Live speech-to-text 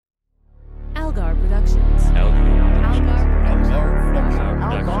Algar Productions.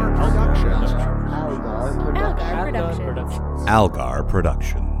 Algar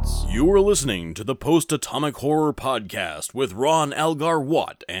Productions. You are listening to the Post-Atomic Horror Podcast with Ron Algar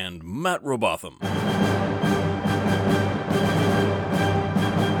Watt and Matt Robotham.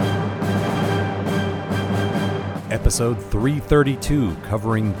 Episode 332,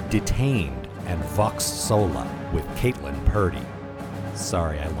 covering Detained and Vox Sola with Caitlin Purdy.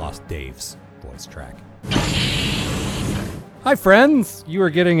 Sorry, I lost Dave's voice track. Hi, friends. You are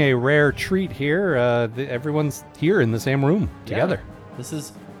getting a rare treat here. Everyone's here in the same room together. Yeah. This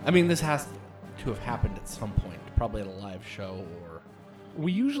has to have happened at some point, probably at a live show or...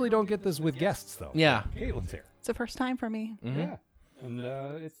 We usually don't get this with guests, though. Yeah. Caitlin's here. It's the first time for me. Mm-hmm. Yeah. And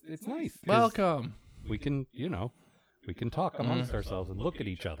it's nice. Welcome. We can, we can talk amongst ourselves and look at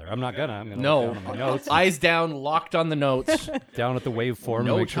each other. I'm going to No. look down at my notes. Eyes down, locked on the notes. Down at the waveform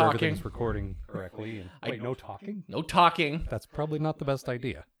No to make sure talking. everything's recording correctly. And, no talking? No talking. That's probably not the best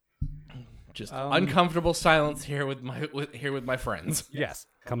idea. Just uncomfortable silence here with my friends. Yes.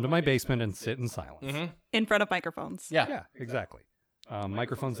 Come to my basement and sit in silence. Mm-hmm. In front of microphones. Yeah. Yeah, exactly.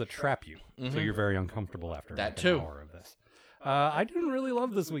 Microphones that trap you, so you're very uncomfortable after That like an too. hour of this. I didn't really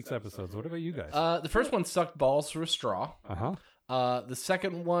love this week's episodes. What about you guys? The first one sucked balls through a straw. Uh-huh. The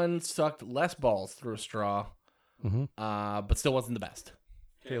second one sucked less balls through a straw, but still wasn't the best.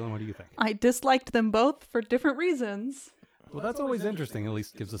 Caitlin, what do you think? I disliked them both for different reasons. Well, that's always interesting. At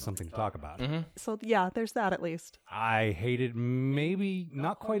least gives us something to talk about. Mm-hmm. So yeah, there's that at least. I hated maybe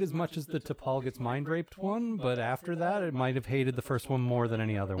not quite as much as the T'Pol gets mind raped one, but after that, it might have hated the first one more than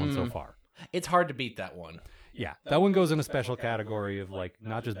any other one so far. It's hard to beat that one. Yeah, that one goes in a special category of like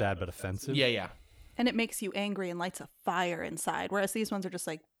not just bad but offensive. Yeah. And it makes you angry and lights a fire inside, whereas these ones are just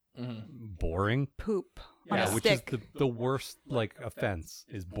like Boring. poop on a Which stick. is the worst like offense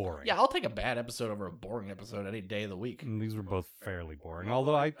is boring. Yeah, I'll take a bad episode over a boring episode any day of the week. And these were both fairly boring,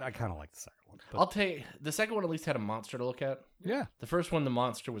 although I kind of like the second one. But I'll take the second one. At least had a monster to look at. yeah, The first one, the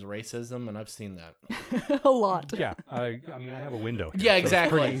monster was racism, and I've seen that. A lot. yeah. I mean, I have a window here, Yeah, so it's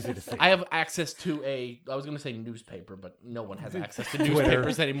exactly. pretty easy to see. I have access to I was going to say newspaper, but no one has access to Twitter,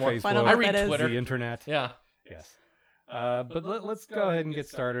 newspapers anymore. Facebook, I don't know I what read that is. Twitter. the internet. Yeah. Yes. But let's go ahead and get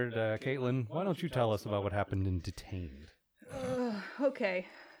started. Caitlin, why don't you tell us about what happened in Detained? Okay.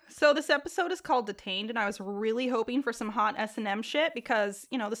 So this episode is called Detained, and I was really hoping for some hot S&M shit because,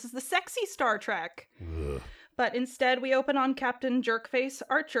 this is the sexy Star Trek. Ugh. But instead, we open on Captain Jerkface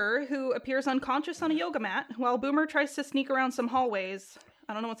Archer, who appears unconscious on a yoga mat, while Boomer tries to sneak around some hallways.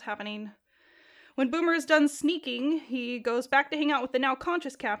 I don't know what's happening. When Boomer is done sneaking, he goes back to hang out with the now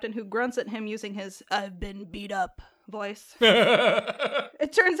conscious captain, who grunts at him using his "I've been beat up" voice.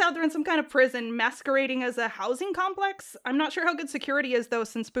 It turns out they're in some kind of prison, masquerading as a housing complex. I'm not sure how good security is, though,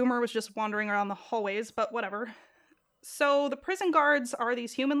 since Boomer was just wandering around the hallways, but whatever. So the prison guards are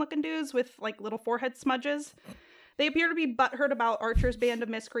these human-looking dudes with, little forehead smudges. They appear to be butthurt about Archer's band of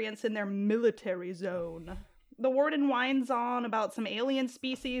miscreants in their military zone. The warden whines on about some alien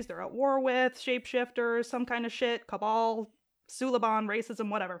species they're at war with, shapeshifters, some kind of shit, cabal, Suliban, racism,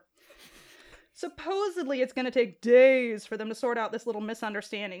 whatever. Supposedly, it's going to take days for them to sort out this little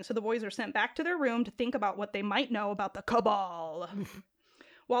misunderstanding, so the boys are sent back to their room to think about what they might know about the cabal.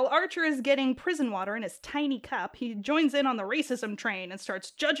 While Archer is getting prison water in his tiny cup, he joins in on the racism train and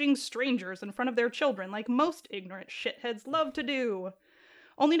starts judging strangers in front of their children like most ignorant shitheads love to do.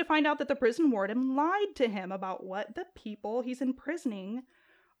 Only to find out that the prison warden lied to him about what the people he's imprisoning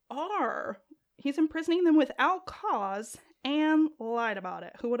are. He's imprisoning them without cause and lied about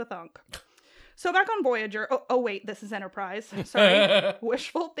it. Who would have thunk? So back on Voyager, oh wait, this is Enterprise. Sorry,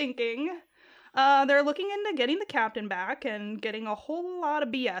 wishful thinking. They're looking into getting the captain back and getting a whole lot of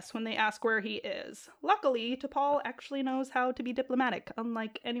BS when they ask where he is. Luckily, T'Pol actually knows how to be diplomatic,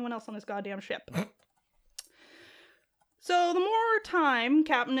 unlike anyone else on this goddamn ship. So the more time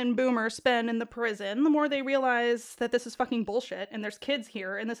Captain and Boomer spend in the prison, the more they realize that this is fucking bullshit, and there's kids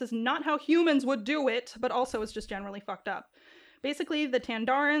here, and this is not how humans would do it, but also is just generally fucked up. Basically, the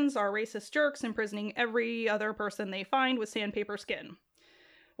Tandarans are racist jerks imprisoning every other person they find with sandpaper skin.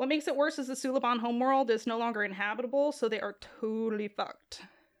 What makes it worse is the Suliban homeworld is no longer inhabitable, so they are totally fucked.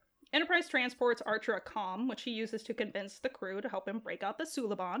 Enterprise transports Archer a comm, which he uses to convince the crew to help him break out the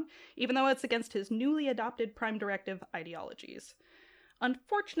Suliban, even though it's against his newly adopted Prime Directive ideologies.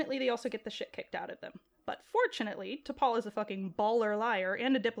 Unfortunately, they also get the shit kicked out of them. But fortunately, T'Pol is a fucking baller liar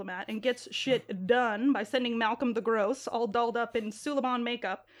and a diplomat and gets shit done by sending Malcolm the Gross, all dolled up in Suliban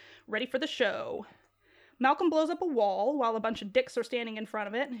makeup, ready for the show. Malcolm blows up a wall while a bunch of dicks are standing in front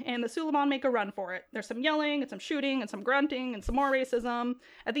of it, and the Suliban make a run for it. There's some yelling and some shooting and some grunting and some more racism.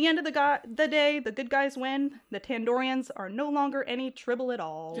 At the end of the day, the good guys win. The Tandorians are no longer any tribble at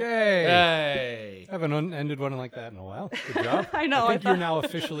all. Yay! Hey. I haven't ended one like that in a while. Good job. I know. I think you're now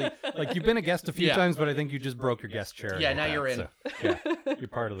officially, like, you've been a guest a few Yeah. times, but I think you just broke your guest chair. Yeah, with now that, you're in. So, yeah, you're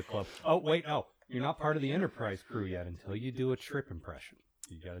part of the club. Oh, wait, no. You're not part of the Enterprise crew yet until you do a trip impression.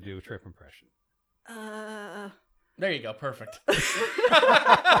 You got to do a trip impression. There you go. Perfect.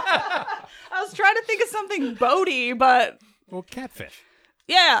 I was trying to think of something boaty, but Well, catfish.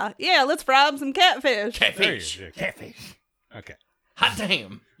 yeah, let's fry up some catfish. Catfish. There you go. Catfish. Okay. Hot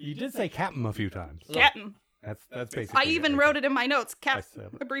damn. You did say captain a few times. Captain. That's basically I even wrote it in my notes. I said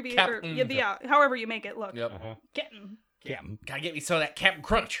it. Abbreviate. Captain. Yeah, however you make it look. Yep. Uh-huh. Captain. Captain. Gotta get me some of that Captain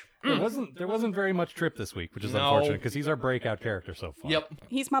Crunch. There wasn't very much Trip this week, which is No. unfortunate because he's our breakout character so far. Yep.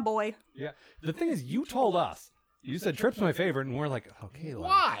 He's my boy. Yeah. The thing is, you told us. You said Trip's my favorite, and we're like, okay,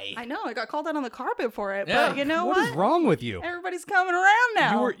 Why? I know, I got called out on the carpet for it, Yeah. but you know what what? is wrong with you? Everybody's coming around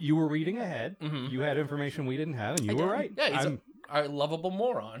now. You were reading ahead. You had information we didn't have, and you were right. Yeah, he's a lovable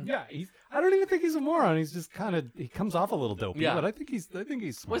moron. Yeah, I don't even think he's a moron. He's just he comes off a little dopey, Yeah. but I think he's smart.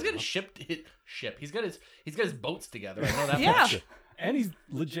 Well, he's got his ship. He's got his boats together. I know that Yeah. much. And he's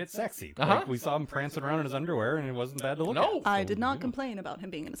legit sexy. Uh-huh. Like, we saw him prancing around in his underwear, and it wasn't bad to look No. at. I So, did not yeah. complain about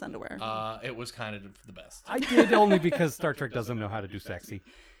him being in his underwear. It was kind of the best. I did only because Star Trek doesn't know how to do sexy.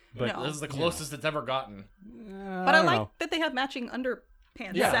 But No. This is the closest it's ever gotten. but I don't like know. that they have matching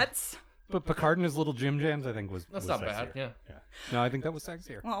underpants Yeah. sets. But Picard and his little Jim Jams, I think, was That's was not bad. sexier. Yeah. No, I think that was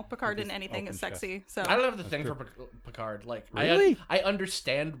sexier. Well, Picard With in his anything is open chest. sexy, so I don't have the thing for Picard. Like, Really? I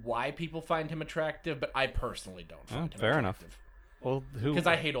understand why people find him attractive, but I personally don't find him Fair enough. attractive. Well, who? Because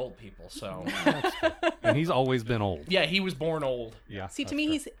I hate old people, so... And he's always been old. Yeah, he was born old. Yeah. see, to that's me,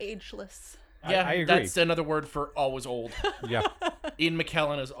 fair. he's ageless. Yeah, I agree. that's another word for always old. Yeah. Ian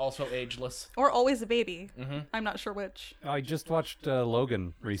McKellen is also ageless. Or always a baby. Mm-hmm. I'm not sure which. I just watched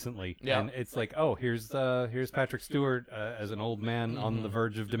Logan recently, Yeah. and it's like, oh, here's Patrick Stewart as an old man on the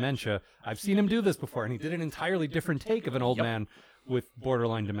verge of dementia. I've seen him do this before, and he did an entirely different take of an old man with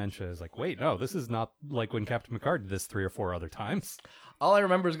borderline dementia. It's like, wait, no, this is not like when Captain Picard did this 3 or 4 other times. All I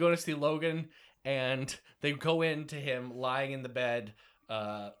remember is going to see Logan, and they go into him lying in the bed,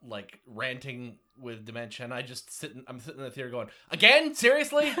 like ranting with dementia, and I'm sitting in the theater going, again?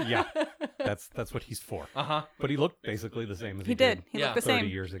 Seriously? Yeah, that's what he's for. Uh-huh. But he looked basically the same as He did. He Yeah. looked the 30 same.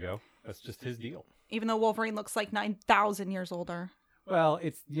 years ago. That's just his deal. Even though Wolverine looks like 9,000 years older. Well,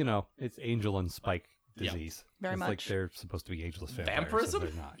 it's Angel and Spike disease. Very it's much. like they're supposed to be ageless vampires. Vampirism?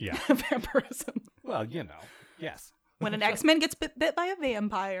 and they're not. Yeah. Vampirism. Well, yes. When an X-Men gets bit by a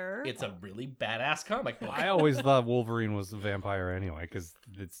vampire. It's a really badass comic book. I always thought Wolverine was a vampire anyway, because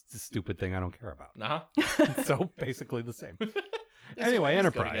it's a stupid thing I don't care about. Uh-huh. So basically the same. Anyway,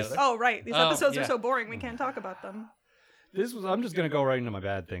 Let's go Enterprise. together. Oh, right. These Oh, episodes yeah. are so boring, we can't talk about them. I'm just gonna go right into my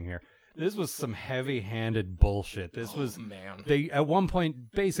bad thing here. This was some heavy-handed bullshit. This was man. They at one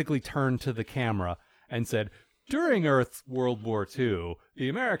point basically turned to the camera and said, during Earth's World War II, the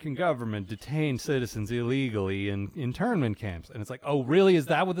American government detained citizens illegally in internment camps. And it's like, oh, really? Is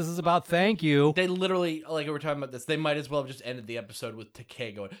that what this is about? Thank you. They literally, like we were talking about this, they might as well have just ended the episode with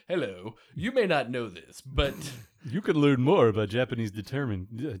Takei going, hello, you may not know this, but You can learn more about Japanese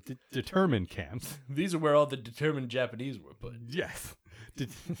determined camps. these are where all the determined Japanese were put. Yes.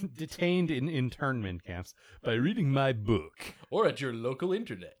 Detained in internment camps by reading my book. Or at your local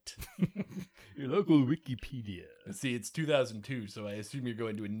internet. Your local Wikipedia. See, it's 2002, so I assume you're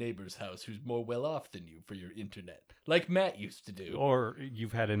going to a neighbor's house who's more well off than you for your internet. Like Matt used to do. Or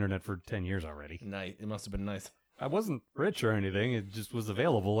you've had internet for 10 years already. Nice. It must have been nice. I wasn't rich or anything. It just was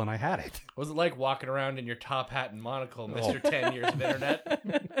available and I had it. Was it like walking around in your top hat and monocle, Mr. 10 years of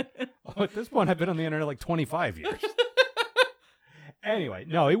internet? Oh, at this point, I've been on the internet like 25 years. Anyway,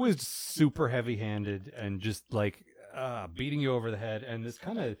 no, it was super heavy-handed and just like beating you over the head. And this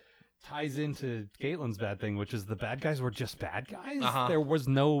kind of ties into Caitlin's bad thing, which is the bad guys were just bad guys. Uh-huh. There was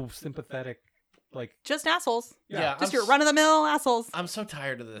no sympathetic, like, Just assholes. Yeah, Just your run-of-the-mill assholes. I'm so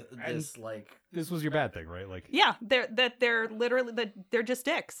tired of this, like... this was your bad thing, right? Like, Yeah, they're literally they're just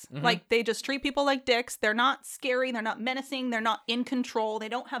dicks. Mhm. Like they just treat people like dicks. They're not scary. They're not menacing. They're not in control. They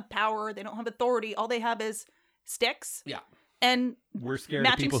don't have power. They don't have authority. All they have is sticks. Yeah. And we're scared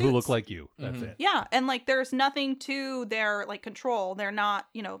of matching people who suits. look like you. That's Mhm. it. yeah, and like there's nothing to their like control. They're not,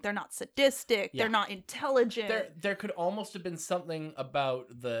 they're not sadistic. Yeah. They're not intelligent. There could almost have been something about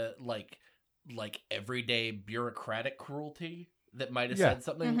the, like everyday bureaucratic cruelty that might have Yeah. said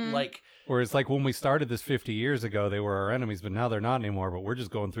something like. Whereas, like, when we started this 50 years ago, they were our enemies, but now they're not anymore, but we're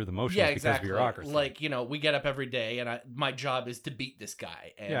just going through the motions Yeah, because exactly. of bureaucracy. Like, we get up every day, and my job is to beat this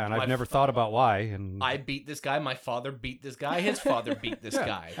guy. And and I've never thought about why. And I beat this guy. My father beat this guy. His father beat this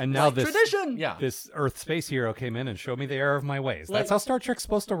guy. And now tradition. Yeah. this Earth space hero came in and showed me the error of my ways. Like- That's how Star Trek's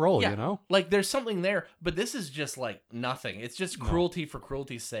supposed to roll, Yeah. you know? Like, there's something there, but this is just, like, nothing. It's just cruelty for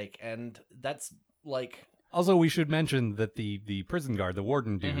cruelty's sake, and that's, like... Also, we should mention that the prison guard, the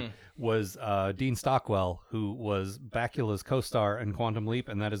warden dude, was Dean Stockwell, who was Bakula's co-star in Quantum Leap,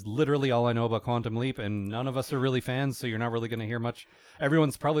 and that is literally all I know about Quantum Leap, and none of us are really fans, so you're not really going to hear much.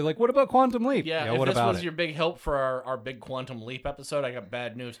 Everyone's probably like, what about Quantum Leap? Yeah, what if this about was it? your big help for our big Quantum Leap episode, I got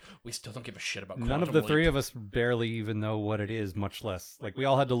bad news. We still don't give a shit about Quantum None Leap. of the three of us barely even know what it is, much less. Like, we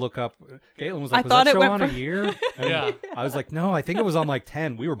all had to look up. Caitlin was like, I was thought that it show went on for- a year? And Yeah. I was like, no, I think it was on like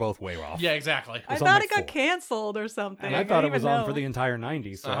 10. We were both way off. Yeah, exactly. I was thought on, like, it got 4. canceled or something. And I thought it didn't was even on know. for the entire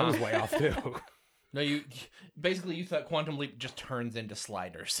 90s, so I was way off too. No, you thought Quantum Leap just turns into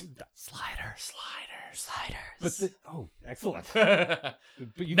sliders. Sliders. Sliders. Excellent. Now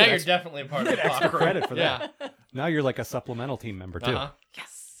But you you're get definitely a part of the extra talk credit for Yeah. that. Now you're like a supplemental team member too. Uh-huh.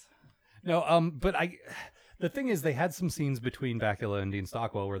 Yes. No, but the thing is, they had some scenes between Bakula and Dean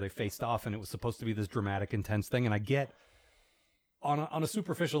Stockwell where they faced off, and it was supposed to be this dramatic, intense thing. And I get, on a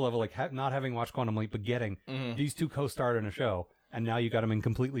superficial level, like not having watched Quantum Leap, but getting these two co-starred in a show, and now you got them in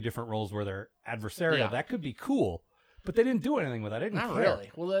completely different roles where they're adversarial. Yeah. That could be cool, but they didn't do anything with that. I didn't Not care.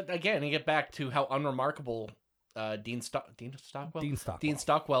 really. Well, again, you get back to how unremarkable Dean Stockwell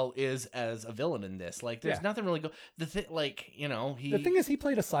is as a villain in this. Like, there's Yeah. nothing really the thing, like, he. The thing is, he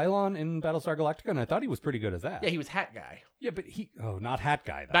played a Cylon in Battlestar Galactica, and I thought he was pretty good as that. Yeah, he was Hat Guy. Yeah, but not Hat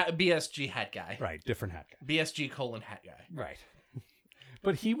Guy, though. BSG Hat Guy. Right, different Hat Guy. BSG : Hat Guy. Right.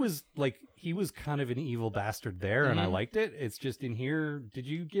 But he was kind of an evil bastard there, and I liked it. It's just in here, did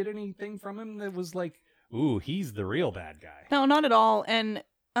you get anything from him that was like, ooh, he's the real bad guy? No, not at all. And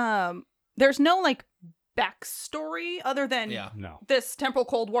there's no like backstory other than No. this temporal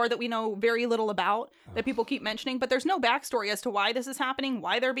Cold War that we know very little about, that people keep mentioning, but there's no backstory as to why this is happening,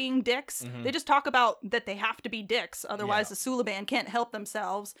 why they're being dicks. They just talk about that they have to be dicks, otherwise the Sula band can't help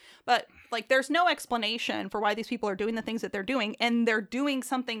themselves. But like, there's no explanation for why these people are doing the things that they're doing, and they're doing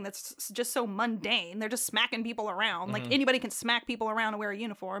something that's just so mundane. They're just smacking people around. Like, anybody can smack people around and wear a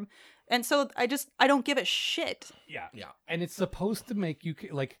uniform. And so I don't give a shit. Yeah. Yeah. And it's supposed to make you,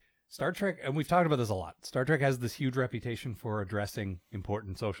 like, Star Trek, and we've talked about this a lot, Star Trek has this huge reputation for addressing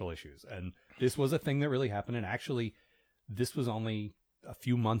important social issues. And this was a thing that really happened. And actually, this was only a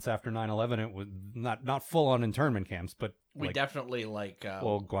few months after 9/11. It was not full on internment camps, but We like, definitely like.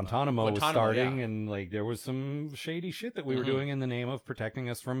 Guantanamo was starting, yeah. and like there was some shady shit that we were doing in the name of protecting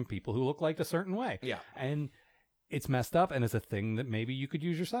us from people who look like a certain way. Yeah. And it's messed up, and it's a thing that maybe you could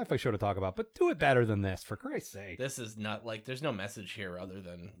use your sci-fi show to talk about, but do it better than this, for Christ's sake. This is not like, there's no message here other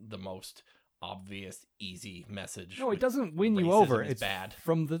than the most obvious, easy message. No, it doesn't win you Racism over. is It's bad.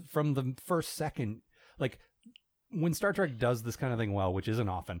 from the first second. Like, when Star Trek does this kind of thing well, which isn't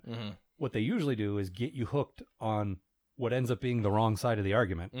often, what they usually do is get you hooked on what ends up being the wrong side of the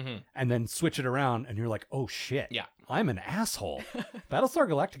argument, and then switch it around, and you're like, oh shit, Yeah. I'm an asshole. Battlestar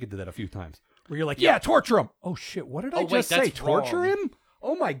Galactica did that a few times, where you're like, yeah, torture him. Oh shit, what did I wait, just say? that's Torture wrong. him?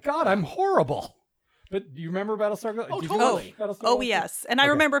 Oh my god, I'm horrible. But do you remember Battlestar Galactica? Oh, Did you totally. watch Battlestar Oh, Galactica? yes. And I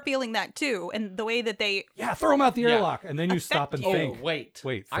Okay. remember feeling that too. And the way that they... Yeah, throw him out the Yeah. airlock, and then you stop and Oh, think. wait,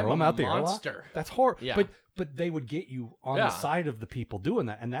 throw I'm him a out the monster. airlock. That's horrible. Yeah. But they would get you on Yeah. the side of the people doing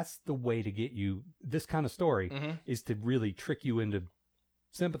that, and that's the way to get you. This kind of story is to really trick you into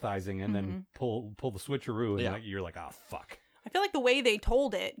sympathizing, and then pull the switcheroo, and Yeah. like, you're like, oh fuck. I feel like the way they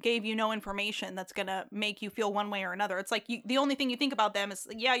told it gave you no information that's going to make you feel one way or another. It's like the only thing you think about them is,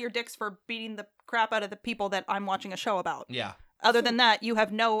 yeah, you're dicks for beating the crap out of the people that I'm watching a show about. Yeah. Other than that, you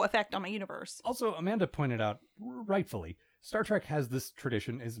have no effect on my universe. Also, Amanda pointed out rightfully, Star Trek has this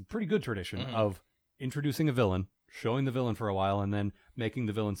tradition, is a pretty good tradition of introducing a villain, showing the villain for a while, and then making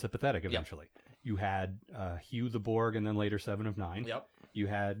the villain sympathetic eventually. You had Hugh the Borg, and then later Seven of Nine. Yep. You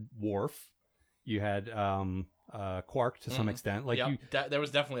had Worf. You had Quark to some extent. Like you, there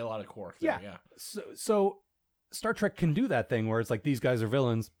was definitely a lot of Quark there. Yeah. So Star Trek can do that thing where it's like, these guys are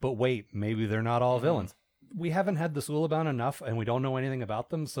villains, but wait, maybe they're not all villains. We haven't had the Sulaban enough, and we don't know anything about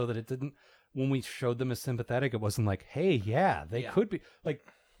them, so that it didn't. When we showed them as sympathetic, it wasn't like, hey, yeah, they could be like,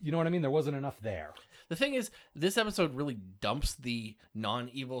 you know what I mean? There wasn't enough there. The thing is, this episode really dumps the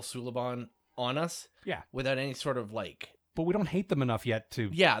non-evil Sulaban on us. Yeah. Without any sort of like. But we don't hate them enough yet to.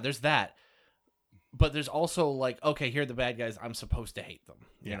 Yeah, there's that. But there's also like, okay, here are the bad guys. I'm supposed to hate them.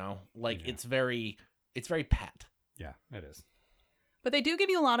 You know, like it's very pat. Yeah, it is. But they do give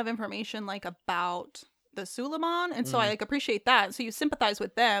you a lot of information, like, about the Suleiman, and so I, like, appreciate that. So you sympathize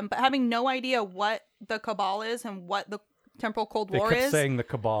with them, but having no idea what the Cabal is and what the Temporal Cold They War kept is. saying the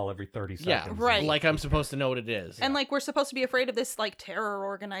Cabal every 30 Yeah, seconds. right. Like I'm supposed to know what it is. And, like, we're supposed to be afraid of this, like, terror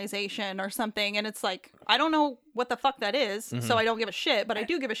organization or something. And it's like, I don't know what the fuck that is, so I don't give a shit. But I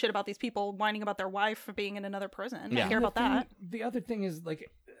do give a shit about these people whining about their wife for being in another prison. Yeah. I care about that. The other thing is,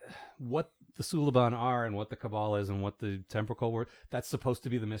 like, what the Suliban are and what the Cabal is and what the Temporal Cold War, that's supposed to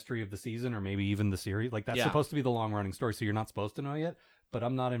be the mystery of the season or maybe even the series. Like, that's Yeah. supposed to be the long-running story, so you're not supposed to know yet. But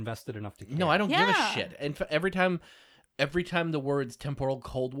I'm not invested enough to care. No, I don't give a Yeah. shit. And every time the words temporal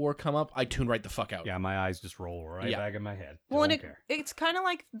Cold War come up, I tune right the fuck out. Yeah, my eyes just roll right Yeah. back in my head. Well, and Don't care. it's kind of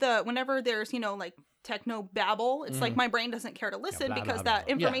like whenever there's, like, techno babble, it's like my brain doesn't care to listen blah, because blah, that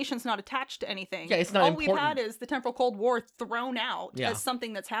blah. information's not attached to anything. Yeah, it's not All we've important. had is the Temporal Cold War thrown out Yeah. as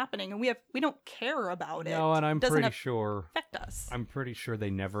something that's happening, and we don't care about it. No, and I'm It doesn't pretty sure affect us. I'm pretty sure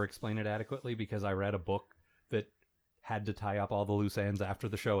they never explain it adequately because I read a book that had to tie up all the loose ends after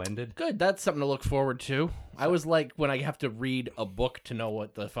the show ended. Good, that's something to look forward to. I was like, when I have to read a book to know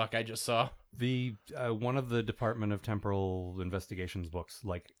what the fuck I just saw. The one of the Department of Temporal Investigations books,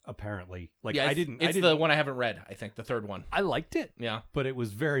 like, apparently, like, Yeah, I it's didn't. the one I haven't read, I think, the third one. I liked it, Yeah. but it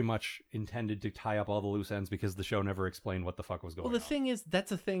was very much intended to tie up all the loose ends because the show never explained what the fuck was going Well, the on. thing is,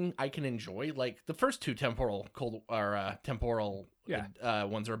 that's a thing I can enjoy. Like, the first two temporal ones are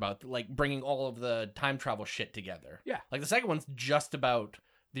about, like, bringing all of the time travel shit together. Yeah. Like, the second one's just about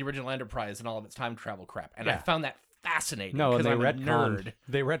the original Enterprise and all of its time travel crap. And I Yeah. found that fascinating. No, and because they I'm a nerd.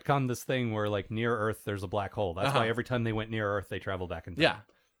 retconned this thing where, like, near Earth there's a black hole. That's Uh-huh. why every time they went near Earth they traveled back in time. Yeah.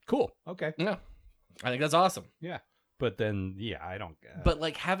 Cool. Okay. Yeah. I think that's awesome. Yeah. But then, yeah, I don't. But,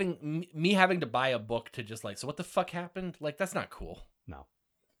 like, having me having to buy a book to just, like, so what the fuck happened? Like, that's not cool. No.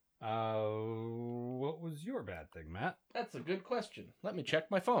 What was your bad thing, Matt? That's a good question. Let me check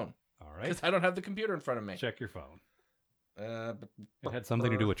my phone. All right. Because I don't have the computer in front of me. Check your phone. It It had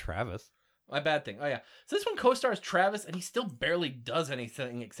something to do with Travis. My bad thing. Oh, yeah. So this one co-stars Travis, and he still barely does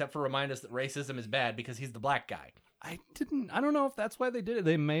anything except for remind us that racism is bad because he's the black guy. I don't know if that's why they did it.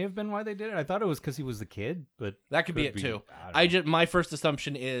 They may have been why they did it. I thought it was because he was the kid, but That could be it, too. I don't know. My first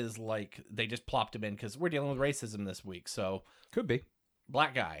assumption is, like, they just plopped him in because we're dealing with racism this week, so Could be.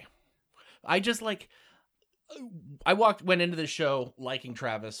 black guy. I just, like... went into this show liking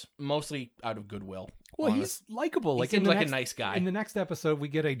Travis, mostly out of goodwill. Well, honest. he's likable. He Like, seems in the like a next, nice guy. In the next episode, we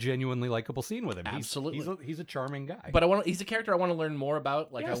get a genuinely likable scene with him. Absolutely. He's a charming guy. But he's a character I want to learn more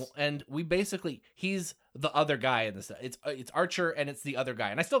about. Like, Yes. and we basically, he's the other guy in this. It's Archer and it's the other guy,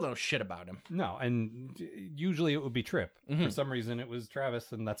 and I still don't know shit about him. No, and usually it would be Trip. Mm-hmm. For some reason, it was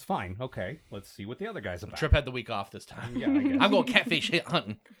Travis, and that's fine. Okay, let's see what the other guy's about. Trip had the week off this time. Yeah, I guess. I'm going catfish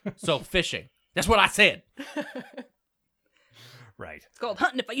hunting, so fishing. That's what I said. Right. It's called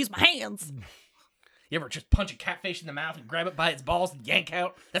hunting if I use my hands. You ever just punch a catfish in the mouth and grab it by its balls and yank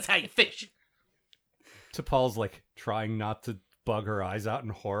out? That's how you fish. T'Pol's like trying not to bug her eyes out in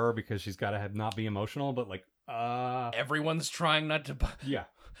horror because she's got to not be emotional, but like, Everyone's trying not to. yeah.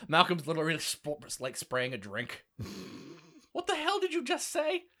 Malcolm's literally like spraying a drink. What the hell did you just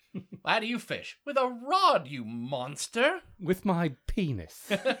say? How do you fish? With a rod, you monster. With my penis.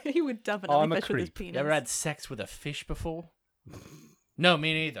 He would definitely I'm a fish with his creep. penis. You ever had sex with a fish before? No,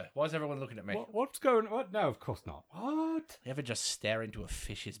 me neither. Why is everyone looking at me? What's going on? What? No, of course not. What? You ever just stare into a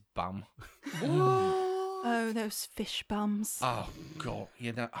fish's bum? Oh, those fish bums. Oh, God.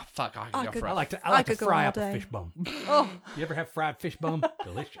 You know, oh, fuck, I I can go could- for I a like to I could go fry all up a day. fish bum. Oh, You ever have fried fish bum?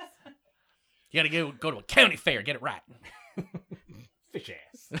 Delicious. You gotta go to a county fair, get it right. Fish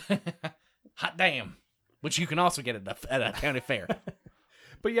ass. Hot damn. Which you can also get at a county fair.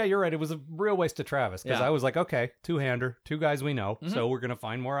 But yeah, you're right. It was a real waste of Travis because Yeah. I was like, okay, two-hander, two guys we know, so we're gonna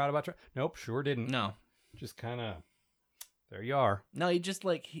find more out about Travis. Nope, sure didn't. No. Just kind of, there you are. No, he just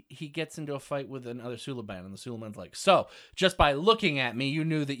like, he gets into a fight with another Suliban, and the Suliban's like, so, just by looking at me, you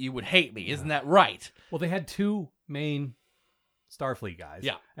knew that you would hate me. Isn't that right? Well, they had two main Starfleet guys,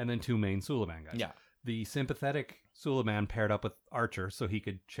 Yeah. and then two main Suliban guys. Yeah. The sympathetic Suliban paired up with Archer so he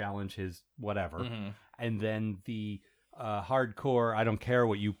could challenge his whatever, Mhm. and then the hardcore, I don't care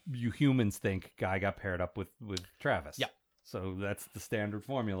what you humans think guy got paired up with Travis. Yeah. So that's the standard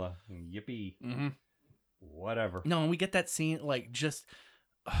formula. Yippee. Mm-hmm. Whatever. No, and we get that scene, like, just...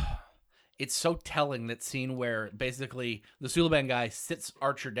 it's so telling, that scene where basically the Suliban guy sits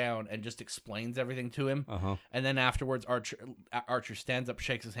Archer down and just explains everything to him. Uh-huh. And then afterwards, Archer stands up,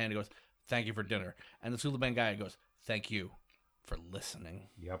 shakes his hand, and goes, thank you for dinner. And the Suliban guy goes, thank you for listening.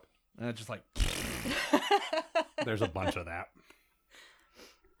 Yep. And it's just like... There's a bunch of that.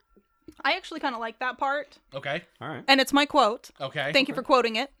 I actually kind of like that part. Okay. All right. And it's my quote. Okay. Thank you for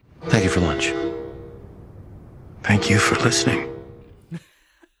quoting it. Thank you for lunch. Thank you for listening.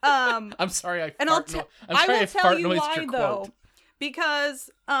 I'm sorry. And I will tell you why your though, quote. because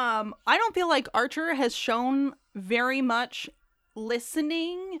I don't feel like Archer has shown very much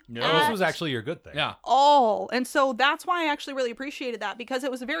listening No. This at was actually your good thing. Yeah. all, and so that's why I actually really appreciated that, because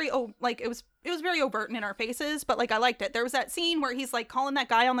it was very it was very overt and in our faces, but like I liked it. There was that scene where he's like calling that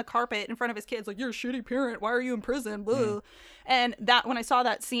guy on the carpet in front of his kids, like, "You're a shitty parent. Why are you in prison?" Blah. And that when I saw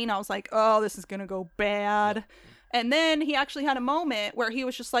that scene, I was like, "Oh, this is gonna go bad." And then he actually had a moment where he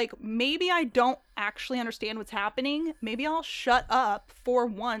was just like, maybe I don't actually understand what's happening. Maybe I'll shut up for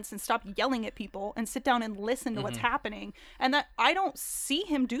once and stop yelling at people and sit down and listen to what's happening. And that I don't see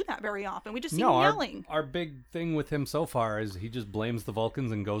him do that very often. We just see him yelling. Our big thing with him so far is he just blames the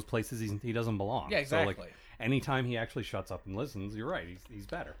Vulcans and goes places he doesn't belong. Yeah, exactly. So, like, anytime he actually shuts up and listens, you're right, he's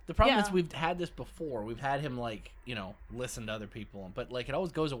better. The problem Yeah. is we've had this before. We've had him like, listen to other people, but like it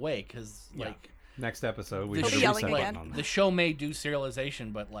always goes away because like Next episode, we the should be yelling reset again. button on the that. show may do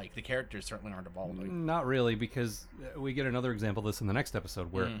serialization, but like the characters certainly aren't evolving. Not really, because we get another example of this in the next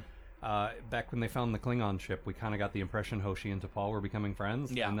episode where back when they found the Klingon ship, we kind of got the impression Hoshi and T'Pol were becoming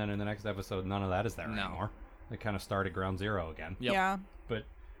friends. Yeah. And then in the next episode, none of that is there No. anymore. They kind of start at ground zero again. Yep. Yeah. But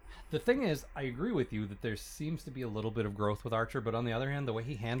the thing is, I agree with you that there seems to be a little bit of growth with Archer, but on the other hand, the way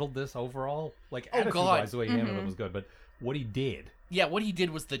he handled this overall, like Oh, attitude-wise, God. the way he handled it was good. But what he did, Yeah, what he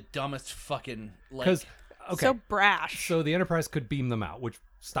did was the dumbest fucking like. because okay, So brash. so the Enterprise could beam them out, which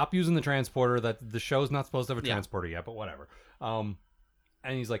stop using the transporter. That the show's not supposed to have a Yeah. transporter yet, but whatever.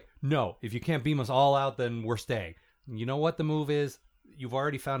 And he's like, no, if you can't beam us all out, then we're staying. You know what the move is? You've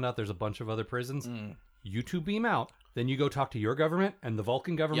already found out there's a bunch of other prisons. You two beam out, then you go talk to your government and the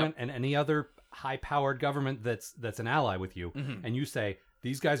Vulcan government and any other high-powered government that's an ally with you, and you say,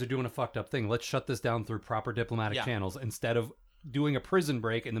 these guys are doing a fucked up thing. Let's shut this down through proper diplomatic Yeah. channels instead of doing a prison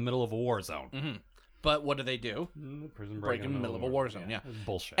break in the middle of a war zone. But what do they do? Prison Break in the middle of a war zone. Yeah. It's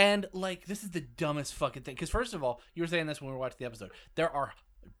bullshit. And like this is the dumbest fucking thing. Because first of all, you were saying this when we were watching the episode. There are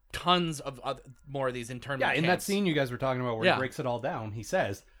tons of more of these internment. yeah, in that camps. scene you guys were talking about where Yeah. he breaks it all down, he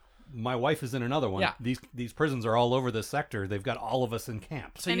says, "My wife is in another one. Yeah. These prisons are all over this sector. They've got all of us in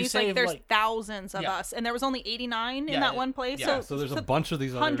camps." So And you he's save like, there's like thousands of Yeah. us. And there was only 89 Yeah, in that one place. yeah. So there's a bunch of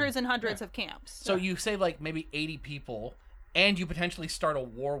these hundreds other... and hundreds of camps. so you save like maybe 80 people, and you potentially start a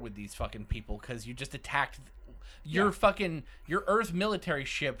war with these fucking people because you just attacked. Your Earth military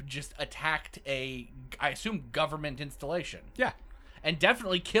ship just attacked I assume government installation. Yeah. And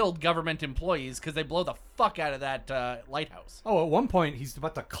definitely killed government employees because they blow the fuck out of that lighthouse. Oh, at one point he's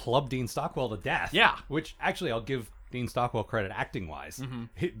about to club Dean Stockwell to death. Yeah. Which actually I'll give Dean Stockwell credit acting wise.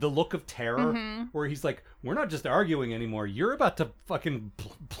 The look of terror where he's like, "We're not just arguing anymore. You're about to fucking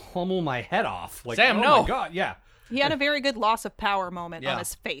pummel my head off." Like, Sam, oh no. my god, yeah. He had a very good loss of power moment Yeah. on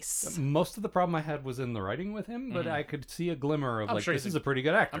his face. Most of the problem I had was in the writing with him, but I could see a glimmer of I'm like, sure this he's is a pretty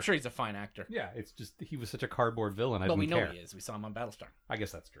good actor. I'm sure he's a fine actor. Yeah, it's just he was such a cardboard villain. I But didn't we know care. he is. We saw him on Battlestar. I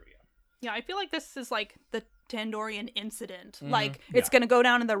guess that's true. Yeah. Yeah, I feel like this is like the Tandorian incident. Mm-hmm. Like, it's going to go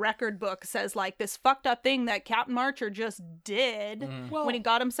down in the record book, says like this fucked up thing that Captain Archer just did Mm-hmm. when he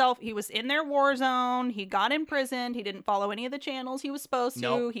got himself, he was in their war zone, he got imprisoned, he didn't follow any of the channels he was supposed to,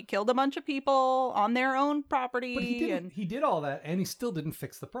 Nope. he killed a bunch of people on their own property. But he didn't. and He did all that, and he still didn't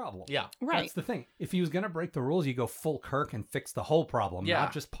fix the problem. Yeah. Right. That's the thing. If he was going to break the rules, you go full Kirk and fix the whole problem, Yeah.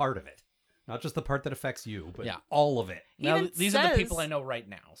 not just part of it. Not just the part that affects you, but Yeah. all of it. He Now, even these are the says- people I know right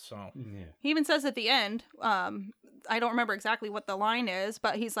now. So Yeah. He even says at the end, I don't remember exactly what the line is,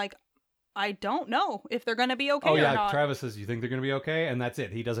 but he's like, I don't know if they're going to be okay Oh or yeah, not. Travis says, "You think they're going to be okay?" And that's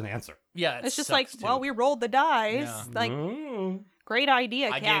it. He doesn't answer. yeah, it It's just sucks, like, too. well, we rolled the dice. Yeah. Like, Mm. great idea,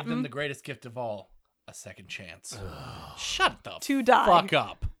 I Captain. gave them the greatest gift of all, a second chance. Shut the To die. fuck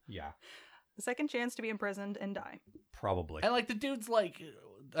up. Yeah, The second chance to be imprisoned and die. probably. And like the dude's like,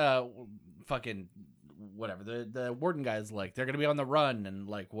 fucking whatever. The warden guy's like, they're gonna be on the run and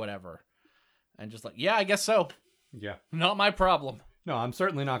like whatever, and just like, yeah, I guess so. Yeah. Not my problem. No, I'm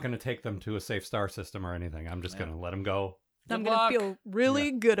certainly not going to take them to a safe star system or anything. I'm just going to let them go. I'm Good going luck. to feel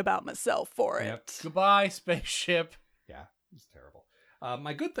really good about myself for it. Yep. Goodbye, spaceship. Yeah, it's terrible.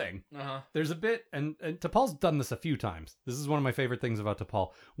 My good thing, Uh-huh. there's a bit, and T'Pol's done this a few times. This is one of my favorite things about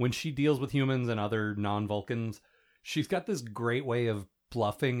T'Pol. When she deals with humans and other non-Vulcans, she's got this great way of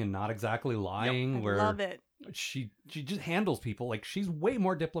bluffing and not exactly lying. I where love it. She just handles people like she's way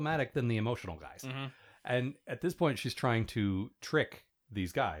more diplomatic than the emotional guys. Mm-hmm. And at this point, she's trying to trick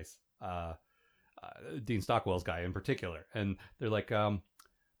these guys, Dean Stockwell's guy in particular. And they're like,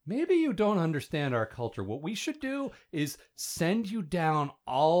 maybe you don't understand our culture. What we should do is send you down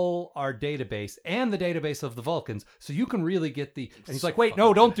all our database and the database of the Vulcans so you can really get the... And he's like, wait,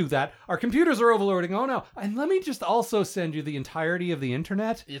 no, don't do that. Our computers are overloading. Oh, no. And let me just also send you the entirety of the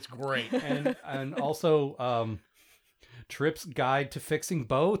internet. It's great. And also... Trip's Guide to Fixing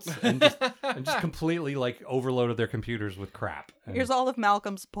Boats, and just completely like overloaded their computers with crap. And, Here's all of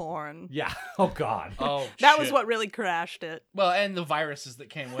Malcolm's porn. yeah. Oh God. Oh, That shit. was what really crashed it. Well, and the viruses that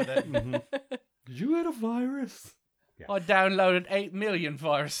came with it. Did you get a virus? I downloaded 8 million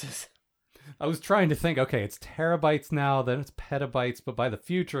viruses. I was trying to think. Okay, it's terabytes now. Then it's petabytes. But by the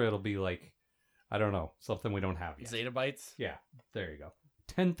future, it'll be like, I don't know, something we don't have yet. Zettabytes. Yeah. There you go.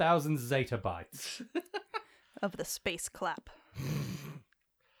 10,000 zettabytes. Of the space clap.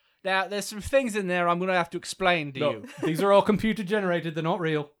 Now, there's some things in there I'm going to have to explain to you. These are all computer generated. They're not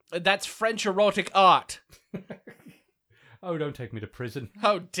real. That's French erotic art. Oh, don't take me to prison.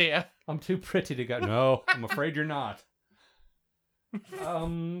 Oh, dear. I'm too pretty to go. No, I'm afraid you're not.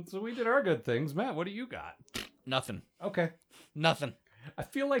 So we did our good things. Matt, what do you got? Nothing. Okay. Nothing. I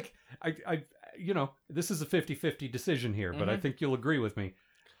feel like I this is a 50-50 decision here, but I think you'll agree with me.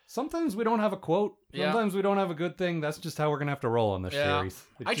 Sometimes we don't have a quote. Sometimes we don't have a good thing. That's just how we're gonna have to roll on this series.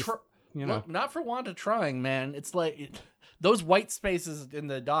 Look, not for want of trying, man. It's like those white spaces in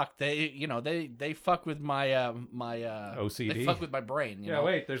the doc. They fuck with my my OCD. They fuck with my brain. You know?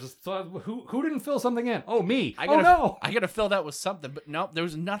 Wait. There's who didn't fill something in? Oh, me. I gotta fill that with something. But no, there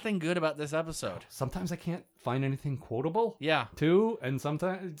was nothing good about this episode. Sometimes I can't find anything quotable. Yeah. Too, and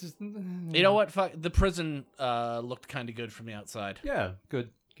sometimes it's just. You know what? Fuck, the prison looked kind of good from the outside. Yeah. Good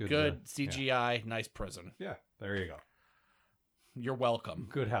CGI, nice prison. Yeah, there you go. You're welcome.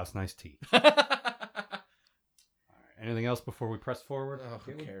 Good house, nice tea. Anything else before we press forward? Oh,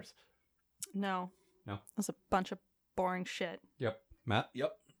 who cares? No. No. It was a bunch of boring shit. Yep. Matt?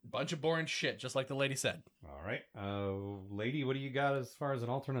 Yep. Bunch of boring shit, just like the lady said. All right. Lady, what do you got as far as an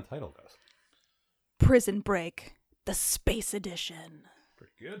alternate title goes? Prison Break, the Space Edition.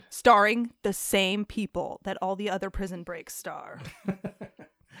 Pretty good. Starring the same people that all the other Prison Breaks star.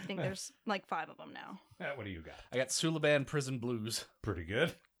 I think there's like 5 of them now. Matt, what do you got? I got Sulaban Prison Blues. Pretty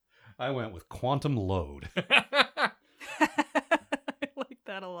good. I went with Quantum Load. I like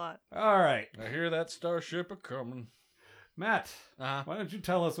that a lot. All right. I hear that starship a coming. Matt, why don't you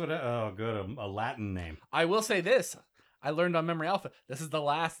tell us what... Oh, good. A Latin name. I will say this. I learned on Memory Alpha, this is the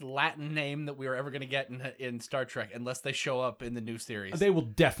last Latin name that we are ever going to get in Star Trek, unless they show up in the new series. They will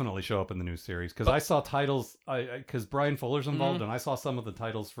definitely show up in the new series, because I saw titles, because Brian Fuller's involved, and I saw some of the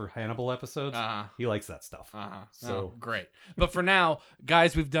titles for Hannibal episodes. He likes that stuff. So great. But for now,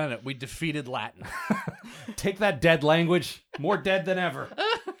 guys, we've done it. We defeated Latin. Take that, dead language. More dead than ever.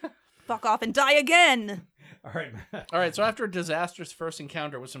 Fuck off and die again. All right, Matt. All right, so after a disastrous first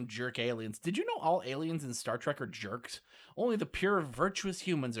encounter with some jerk aliens, did you know all aliens in Star Trek are jerks? Only the pure, virtuous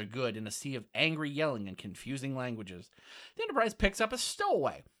humans are good in a sea of angry yelling and confusing languages. The Enterprise picks up a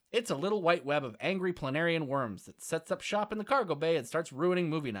stowaway. It's a little white web of angry planarian worms that sets up shop in the cargo bay and starts ruining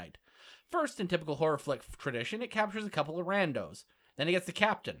movie night. First, in typical horror flick tradition, it captures a couple of randos. Then it gets the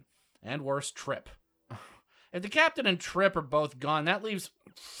captain. And worse, Trip. If the captain and Trip are both gone, that leaves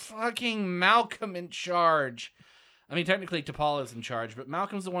fucking Malcolm in charge. I mean, technically T'Pol is in charge, but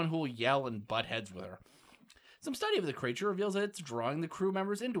Malcolm's the one who will yell and butt heads with her. Some study of the creature reveals that it's drawing the crew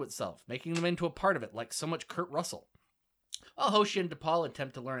members into itself, making them into a part of it, like so much Kurt Russell. While Hoshi and T'Pol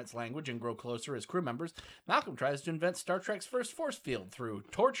attempt to learn its language and grow closer as crew members, Malcolm tries to invent Star Trek's first force field through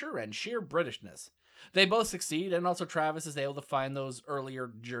torture and sheer Britishness. They both succeed, and also Travis is able to find those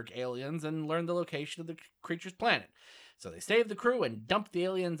earlier jerk aliens and learn the location of the creature's planet. So they save the crew and dump the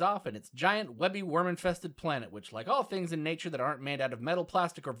aliens off in its giant, webby, worm-infested planet, which, like all things in nature that aren't made out of metal,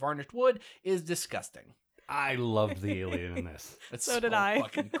 plastic, or varnished wood, is disgusting. I loved the alien in this. It's So did I.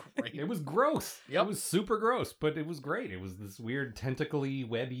 Fucking great. It was gross. Yep. It was super gross, but it was great. It was this weird tentacly,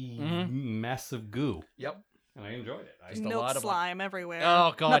 webby mess of goo. Yep. And I enjoyed it. Just a Milk lot of slime everywhere.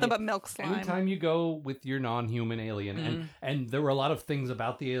 Oh, God. Nothing but milk slime. Anytime you go with your non-human alien, and there were a lot of things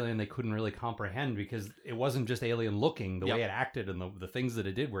about the alien they couldn't really comprehend because it wasn't just alien looking. The way it acted and the things that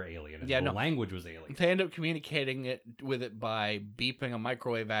it did were alien. And the language was alien. They end up communicating with it by beeping a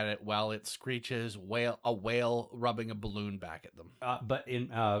microwave at it while it screeches a whale rubbing a balloon back at them. But in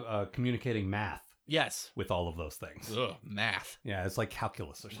communicating math. Yes. With all of those things. Ugh, math. Yeah, it's like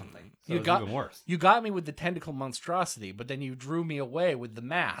calculus or something. So it's even worse. You got me with the tentacle monstrosity, but then you drew me away with the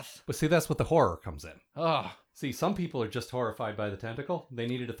math. But see, that's what the horror comes in. Oh. See, some people are just horrified by the tentacle. They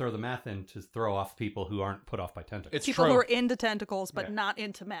needed to throw the math in to throw off people who aren't put off by tentacles. It's People true. who are into tentacles but Yeah. not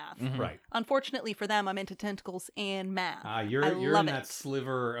into math. Right. Unfortunately for them, I'm into tentacles and math. You're I in love that it.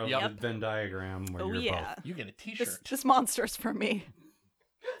 sliver of Yep. the Venn diagram where Oh you're yeah. both. You get a T-shirt. This monster's for me.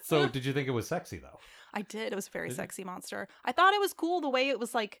 So, did you think it was sexy though? I did. It was a very sexy monster. I thought it was cool the way it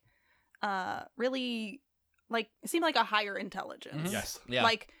was like, really, like it seemed like a higher intelligence. Yes. Yeah.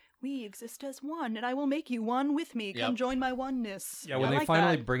 Like we exist as one, and I will make you one with me. Come Yep. join my oneness. Yeah, when I they like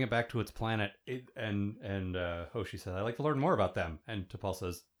finally that. bring it back to its planet, and Hoshi says, "I'd like to learn more about them," and T'Pol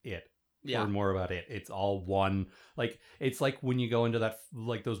says, learn more about it. It's all one. Like it's like when you go into that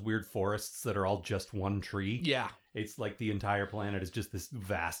like those weird forests that are all just one tree. Yeah. It's like the entire planet is just this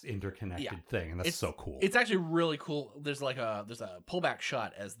vast interconnected thing, and that's so cool. It's actually really cool. There's a pullback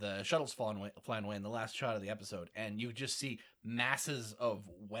shot as the shuttle's flying away in the last shot of the episode, and you just see masses of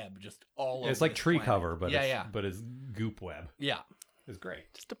web just all over. It's like this tree planet. cover, but yeah. but it's goop web. Yeah. It's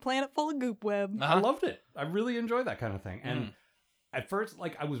great. Just a planet full of goop web. I loved it. I really enjoyed that kind of thing. And at first,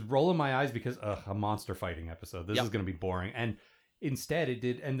 like, I was rolling my eyes because, a monster fighting episode. This is going to be boring. And instead, it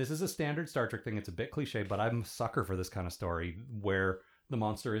did. And this is a standard Star Trek thing. It's a bit cliche, but I'm a sucker for this kind of story where the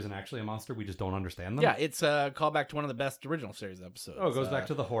monster isn't actually a monster. We just don't understand them. Yeah, it's a callback to one of the best original series episodes. Oh, it goes back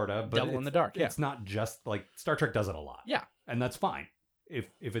to the Horda. But Devil in the Dark. Yeah. It's not just like Star Trek does it a lot. Yeah. And that's fine if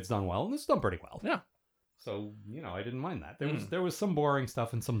it's done well. And it's done pretty well. Yeah. So, I didn't mind that. There was some boring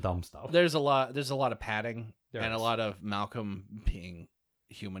stuff and some dumb stuff. There's a lot of padding There and is. a lot of Malcolm being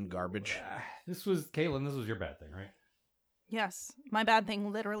human garbage. This was Caitlin. This was your bad thing, right? Yes. My bad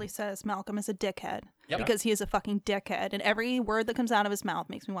thing literally says Malcolm is a dickhead. Yep. Because he is a fucking dickhead. And every word that comes out of his mouth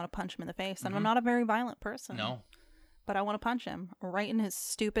makes me want to punch him in the face. And I'm not a very violent person. No. But I want to punch him right in his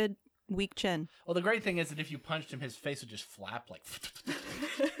stupid, weak chin. Well, the great thing is that if you punched him, his face would just flap like.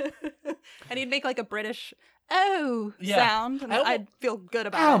 And he'd make like a British Yeah. sound. And I almo- I'd feel good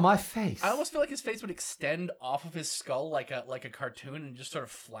about Ow, it. my face. I almost feel like his face would extend off of his skull like a cartoon and just sort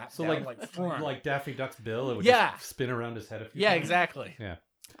of flap So down like Daffy Duck's bill, it would Yeah. just spin around his head a few Yeah, times. exactly. Yeah.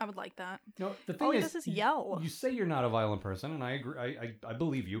 I would like that. No, the thing All he is, does is yell. You say you're not a violent person, and I agree. I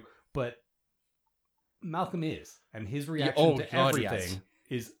believe you, but Malcolm is, and his reaction oh, to God, everything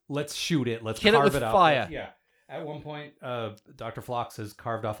is let's shoot it, let's Kill it carve with it up. fire. Yeah. At one point, Dr. Phlox has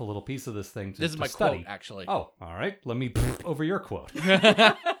carved off a little piece of this thing to This is my study. quote, actually. Oh, all right. Let me over your quote.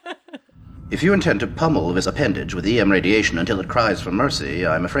 If you intend to pummel this appendage with EM radiation until it cries for mercy,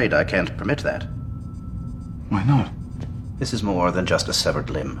 I'm afraid I can't permit that. Why not? This is more than just a severed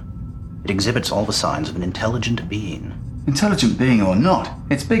limb. It exhibits all the signs of an intelligent being. Intelligent being or not,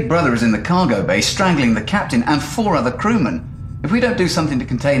 its big brother is in the cargo bay strangling the captain and 4 other crewmen. If we don't do something to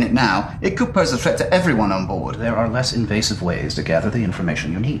contain it now, it could pose a threat to everyone on board. There are less invasive ways to gather the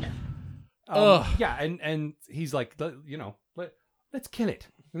information you need. Yeah, and he's like, let's kill it.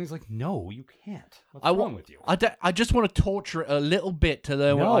 And he's like, no, you can't. What's wrong with you? I just want to torture it a little bit to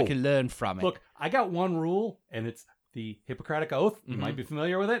learn what I No. can learn from it. Look, I got one rule, and it's the Hippocratic Oath. You might be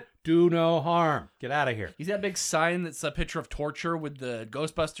familiar with it. Do no harm. Get out of here. You see that big sign that's a picture of torture with the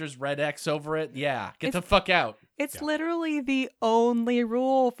Ghostbusters red X over it? Yeah, get the fuck out. It's literally the only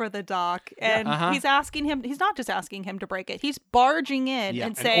rule for the doc. And he's asking him, he's not just asking him to break it. He's barging in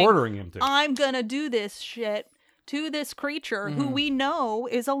and saying, ordering him to. I'm going to do this shit to this creature who we know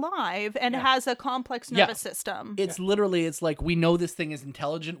is alive and has a complex nervous system. It's literally, it's like, we know this thing is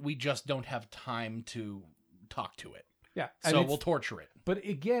intelligent, we just don't have time to talk to it. Yeah. So we'll torture it. But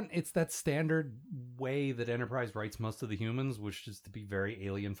again, it's that standard way that Enterprise writes most of the humans, which is to be very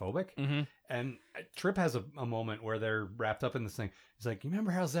alien phobic. And Trip has a moment where they're wrapped up in this thing. He's like, you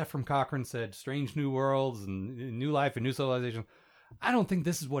remember how Zeph from Cochrane said strange new worlds and new life and new civilization? I don't think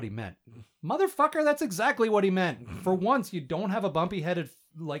this is what he meant. Motherfucker, that's exactly what he meant. For once, you don't have a bumpy-headed,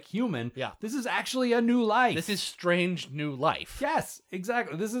 like, human. Yeah. This is actually a new life. This is strange new life. Yes,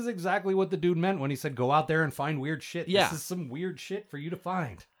 exactly. This is exactly what the dude meant when he said, go out there and find weird shit. Yeah. This is some weird shit for you to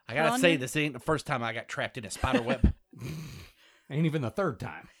find. I gotta Ron, say, you- this ain't the first time I got trapped in a spider web. Ain't even the third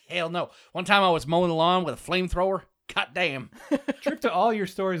time. Hell no. One time I was mowing the lawn with a flamethrower. God damn. Trip to all your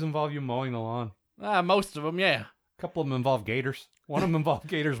stories involve you mowing the lawn. Most of them, yeah. A couple of them involve gators. One of them involved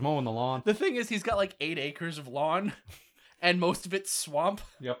gators mowing the lawn. The thing is, he's got like 8 acres of lawn, and most of it's swamp.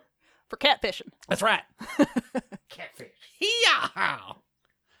 Yep. for catfishing. That's right. Catfish. Yeehaw!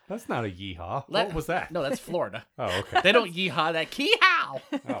 That's not a yeehaw. What was that? No, that's Florida. Oh, okay. They don't yeehaw, that kee-haw.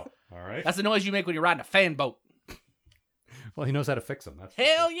 Oh, all right. That's the noise you make when you're riding a fan boat. Well, he knows how to fix them. That's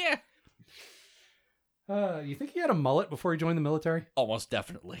Hell yeah. You think he had a mullet before he joined the military? Almost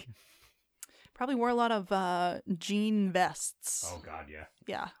definitely. Probably wore a lot of jean vests. Oh God, yeah.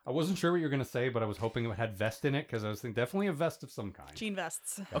 Yeah, I wasn't sure what you were gonna say, but I was hoping it had vest in it because I was thinking definitely a vest of some kind. jean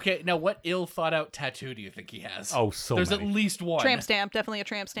vests. Okay, now what ill thought out tattoo do you think he has? Oh, so There's many. at least one. Tramp stamp, definitely a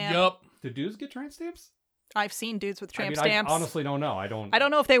tramp stamp. Yup. Do dudes get tramp stamps? I've seen dudes with tramp I stamps. honestly don't know. I don't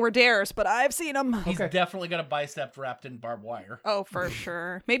know if they were dares, but I've seen them. He's definitely got a bicep wrapped in barbed wire. Oh, for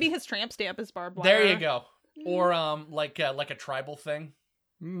sure. Maybe his tramp stamp is barbed wire. There you go. Or like a tribal thing.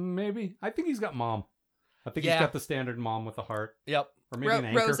 Maybe. I think he's got mom. I think Yeah. he's got the standard mom with the heart, Yep. or maybe an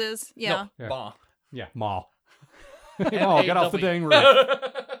anchor. Roses. Yeah. Yeah. Bah. Yeah, ma. Oh, get off the dang roof.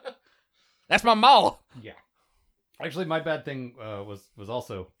 That's my mall. Yeah. Actually, my bad thing was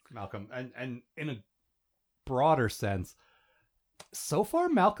also Malcolm, and in a broader sense, so far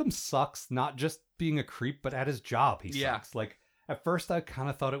Malcolm sucks. Not just being a creep, but at his job, he Yeah. sucks. Like at first, I kind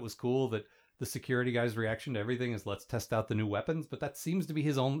of thought it was cool that the security guy's reaction to everything is let's test out the new weapons, but that seems to be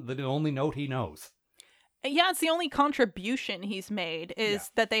the only note he knows. Yeah, it's the only contribution he's made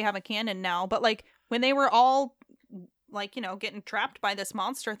is that they have a cannon now. But like when they were all like, getting trapped by this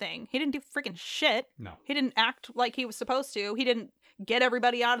monster thing, he didn't do freaking shit. No. He didn't act like he was supposed to. He didn't get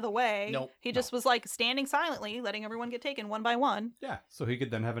everybody out of the way. Nope. He just was like standing silently, letting everyone get taken one by one. Yeah, so he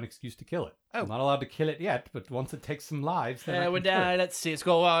could then have an excuse to kill it. Oh. I'm not allowed to kill it yet, but once it takes some lives, then I can kill it. Let's see. It's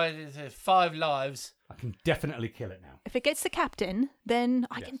got 5 lives. I can definitely kill it now. If it gets the captain, then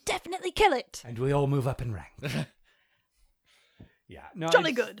I can definitely kill it. And we all move up in rank. Yeah. No,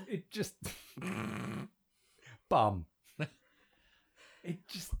 Jolly it's- good. It just... Bum. It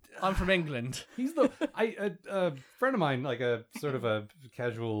just... I'm from England. He's the... A friend of mine, like a sort of a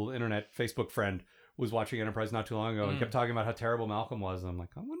casual internet Facebook friend, was watching Enterprise not too long ago and kept talking about how terrible Malcolm was. And I'm like,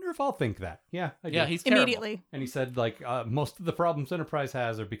 I wonder if I'll think that. Yeah, I do. Yeah, he's terrible. Immediately. And he said, like, most of the problems Enterprise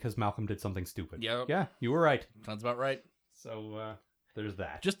has are because Malcolm did something stupid. Yep. Yeah, you were right. Sounds about right. So, there's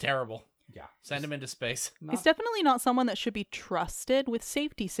that. Just terrible. Yeah. Send him into space. He's definitely not someone that should be trusted with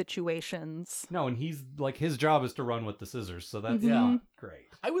safety situations. No, and he's, like, his job is to run with the scissors, so that's Yeah. not great.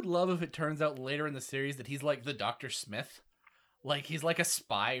 I would love if it turns out later in the series that he's like the Dr. Smith. Like, he's like a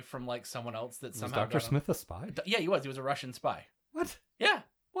spy from, like, someone else that Was somehow Dr. got him. Smith a spy? Yeah, he was. He was a Russian spy. What? Yeah.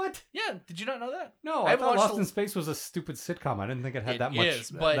 What? Yeah. Did you not know that? No, I haven't thought watched Lost in Space was a stupid sitcom. I didn't think it had It that much,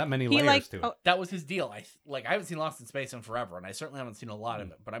 is, but that many He layers to it. That was his deal. I haven't seen Lost in Space in forever, and I certainly haven't seen a lot of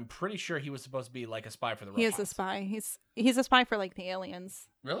it. But I'm pretty sure he was supposed to be like a spy for the He Russians. is a spy. He's a spy for like the aliens.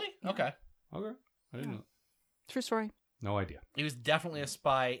 Really? Okay. Okay. I didn't know. True story. No idea. He was definitely a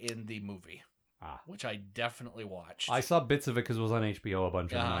spy in the movie, Ah. which I definitely watched. I saw bits of it because it was on HBO a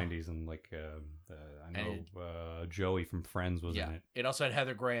bunch in the Uh-huh. 90s, and like I know And Joey from Friends was yeah. in it. It also had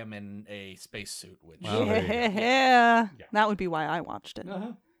Heather Graham in a spacesuit, which Well, there you go. Yeah. Yeah. That would be why I watched it.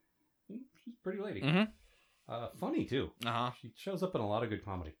 Uh-huh. She's a pretty lady. Mm-hmm. Funny too. Uh-huh. She shows up in a lot of good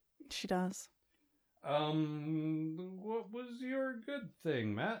comedy. She does. What was your good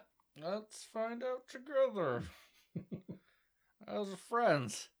thing, Matt? Let's find out together. As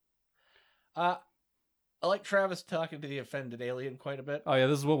friends. I like Travis talking to the offended alien quite a bit. Oh yeah,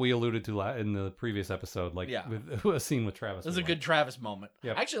 this is what we alluded to in the previous episode. Like, Yeah. with a scene with Travis. This is we a good liked. Travis moment.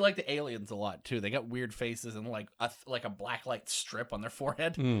 Yep. I actually like the aliens a lot too. They got weird faces and like a black light strip on their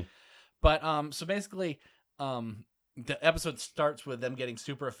forehead. Mm. But so basically, the episode starts with them getting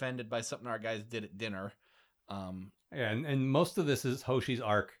super offended by something our guys did at dinner. Yeah, and most of this is Hoshi's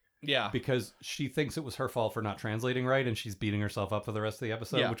arc Yeah. because she thinks it was her fault for not translating right, and she's beating herself up for the rest of the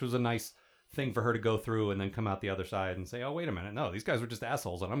episode, Yeah. which was a nice thing for her to go through and then come out the other side and say, "Oh, wait a minute, no, these guys were just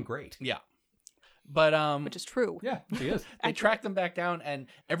assholes, and I'm great." Yeah. But Which is true. Yeah, she is. they track them back down, and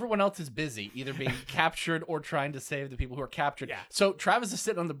everyone else is busy, either being captured or trying to save the people who are captured. Yeah. So Travis is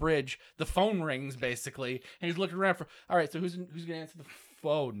sitting on the bridge. The phone rings, basically, and he's looking around for, all right, so who's going to answer the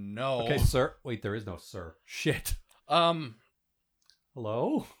phone? No. Okay, sir. Wait, there is no sir. Shit.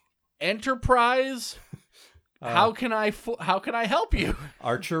 Hello? Enterprise? How can I help you?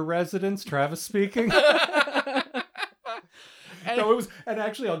 Archer residence, Travis speaking. And- No, it was, and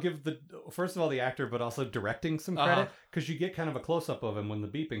actually, I'll give first of all the actor, but also directing some credit, Uh-huh. because you get kind of a close up of him when the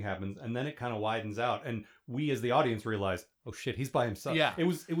beeping happens, and then it kind of widens out, and we as the audience realize, oh shit, he's by himself. Yeah. it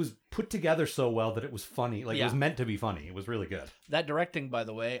was put together so well that it was funny, like it was Yeah. meant to be funny. It was really good. That directing, by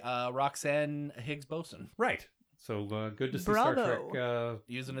the way, Roxanne Higgs-Boson, Right. So good to see Bravo. Star Trek.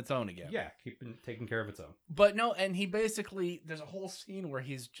 using its own again. Yeah, taking care of its own. But no, and he basically, there's a whole scene where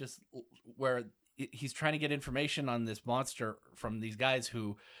he's trying to get information on this monster from these guys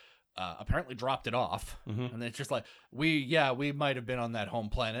who apparently dropped it off. Mhm. And it's just like, we might have been on that home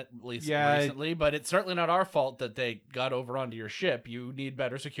planet at least Yeah, recently, but it's certainly not our fault that they got over onto your ship. You need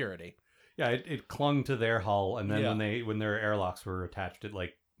better security. Yeah, it clung to their hull, and then Yeah. when their airlocks were attached, it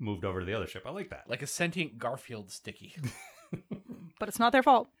like moved over to the other ship. I like that. Like a sentient Garfield sticky. But it's not their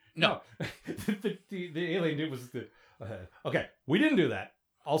fault. No. the alien dude was the... okay, we didn't do that.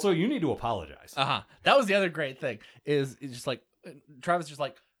 Also, you need to apologize. That was the other great thing. Is just like Travis just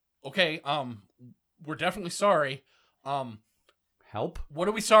like, okay, we're definitely sorry. Help? What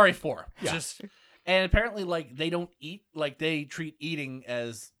are we sorry for? Yeah. And apparently, like, they don't eat, like, they treat eating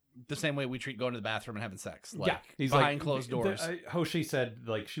as the same way we treat going to the bathroom and having sex. Like, He's behind like, closed doors. Hoshi said,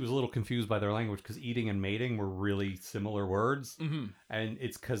 like, she was a little confused by their language because eating and mating were really similar words. Mm-hmm. And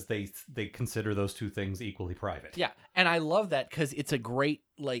it's because they consider those two things equally private. Yeah, and I love that because it's a great,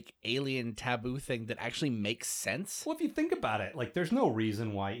 like, alien taboo thing that actually makes sense. Well, if you think about it, like, there's no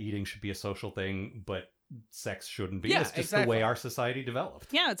reason why eating should be a social thing, but sex shouldn't be. Yeah, it's just exactly. the way our society developed.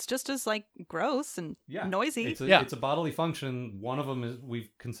 Yeah, it's just as like gross and noisy. It's a bodily function. One of them is we've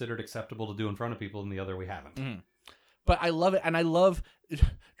considered acceptable to do in front of people, and the other we haven't. Mm-hmm. But I love it, and I love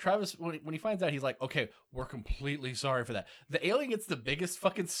Travis when he finds out. He's like, "Okay, we're completely sorry for that." The alien gets the biggest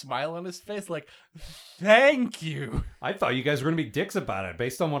fucking smile on his face, like, "Thank you." I thought you guys were gonna be dicks about it.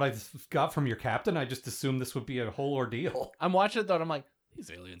 Based on what I got from your captain, I just assumed this would be a whole ordeal. I'm watching it though, and I'm like, these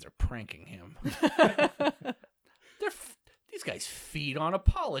aliens are pranking him. These guys feed on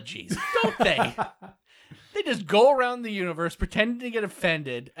apologies, don't they? They just go around the universe pretending to get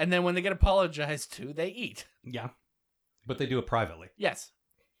offended, and then when they get apologized to, they eat. Yeah. But they do it privately. Yes.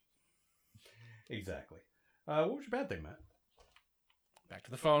 Exactly. What was your bad thing, Matt? Back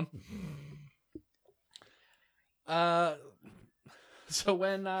to the phone. So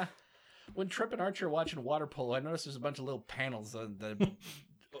when Tripp and Archer are watching water polo, I noticed there's a bunch of little panels on the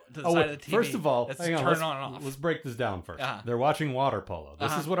to the side of the TV. First of all, that's hang on, turn on and off. Let's break this down first. Uh-huh. They're watching water polo.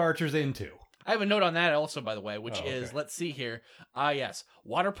 This is what Archer's into. I have a note on that also, by the way, which is, let's see here. Yes,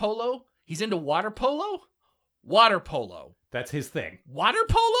 water polo. He's into water polo? Water polo. That's his thing. Water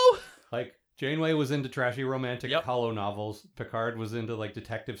polo? Like, Janeway was into trashy romantic hollow novels. Picard was into, like,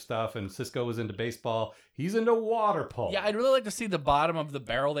 detective stuff, and Sisko was into baseball. He's into water polo. Yeah, I'd really like to see the bottom of the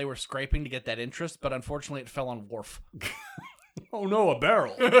barrel they were scraping to get that interest, but unfortunately it fell on Worf. Oh no, a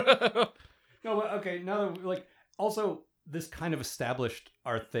barrel. No, but okay, now that, like, also, this kind of established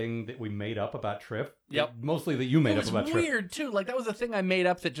our thing that we made up about Trip. Yep. Mostly that you made up about It was Trip. weird, too. Like, that was a thing I made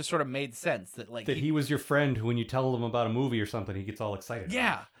up that just sort of made sense. That, like, he was your friend who, when you tell him about a movie or something, he gets all excited.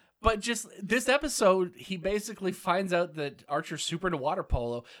 Yeah. But just this episode, he basically finds out that Archer's super into water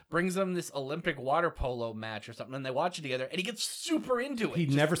polo, brings them this Olympic water polo match or something, and they watch it together, and he gets super into it.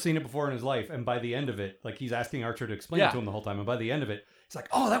 He'd never seen it before in his life, and by the end of it, like, he's asking Archer to explain it to him the whole time, and by the end of it, he's like,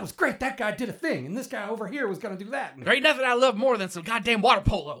 oh, that was great, that guy did a thing, and this guy over here was going to do that. And there ain't nothing I love more than some goddamn water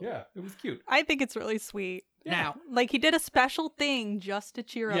polo. yeah, it was cute. I think it's really sweet. Now, Like, he did a special thing just to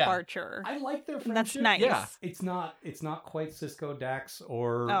cheer up Archer. I like their friendship. And that's nice. Yeah. It's not quite Cisco Dax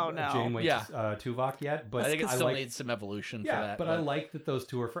or Oh, no. Janeway Tuvok yet, but I think it still like, needs some evolution for yeah, that. but I like that those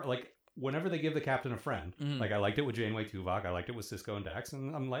two are like, whenever they give the captain a friend, like, I liked it with Janeway Tuvok, I liked it with Cisco and Dax,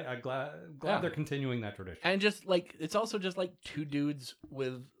 and I'm glad they're continuing that tradition. And just, like, it's also just, like, two dudes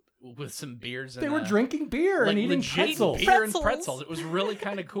with some beers. They were drinking beer and eating pretzels. Beer and pretzels. It was really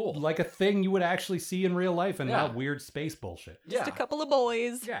kind of cool. Like a thing you would actually see in real life and not weird space bullshit. Just a couple of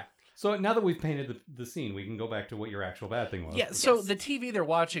boys. Yeah. So now that we've painted the scene, we can go back to what your actual bad thing was. Yeah, so the TV they're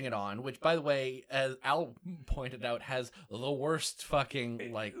watching it on, which, by the way, as Al pointed out, has the worst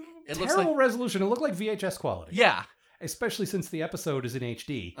fucking, like... It looks terrible like resolution. It looked like VHS quality. Yeah. Especially since the episode is in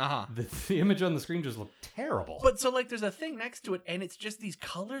HD. Uh-huh. The image on the screen just looked terrible. But so, like, there's a thing next to it, and it's just these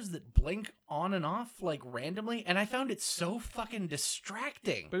colors that blink on and off, like, randomly, and I found it so fucking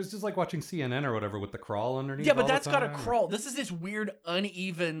distracting. But it's just like watching CNN or whatever with the crawl underneath. Yeah, but all that's the got a time. crawl. This is this weird,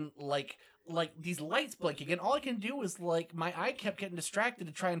 uneven, like these lights blinking, and all I can do is, like, my eye kept getting distracted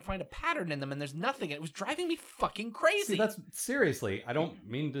to try and find a pattern in them, and there's nothing, and it was driving me fucking crazy. See, that's seriously, I don't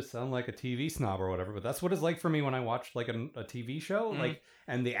mean to sound like a TV snob or whatever, but that's what it's like for me when I watch, like, a TV show, like,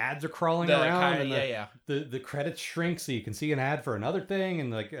 and the ads are crawling around, and the credits shrink so you can see an ad for another thing,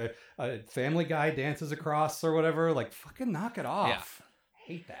 and, like, a Family Guy dances across or whatever. Like, fucking knock it off. Yeah.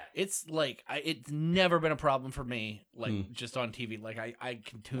 Hate that. It's like it's never been a problem for me, like just on TV. Like I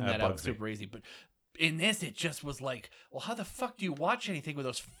can tune that out super easy, but in this it just was like, well, how the fuck do you watch anything with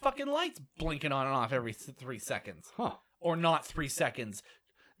those fucking lights blinking on and off every 3 seconds? Huh? Or not 3 seconds?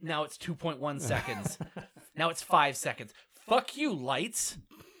 Now it's 2.1 seconds. Now it's 5 seconds. Fuck you, lights.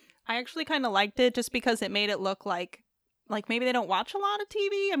 I actually kind of liked it just because it made it look like maybe they don't watch a lot of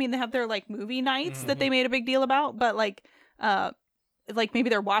TV. I mean, they have their, like, movie nights that they made a big deal about, but like maybe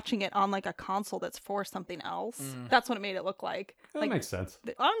they're watching it on, like, a console that's for something else. That's what it made it look like. That like, makes sense.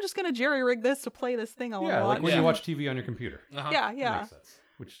 I'm just gonna jerry rig this to play this thing I want to watch. Like when you watch TV on your computer. Yeah. That makes sense.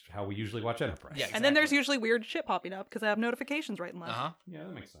 which is how we usually watch Enterprise. Yeah, And then there's exactly. usually weird shit popping up because I have notifications right and left. Uh-huh. Yeah,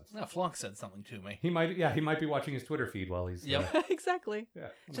 that makes sense. Yeah, Flonk said something to me. He might be watching his Twitter feed while he's. Yep. Exactly. Yeah.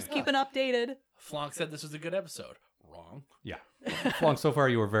 Just keeping updated. Flonk said this was a good episode. Wrong. Yeah. Flonk, so far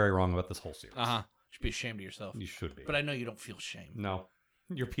you were very wrong about this whole series. Uh-huh. Should be ashamed of yourself. You should be. But I know you don't feel shame. No,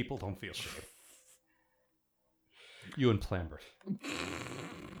 your people don't feel shame. You and Plambert.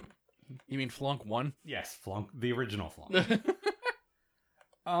 You mean Flonk 1? Yes, Flonk, the original Flonk.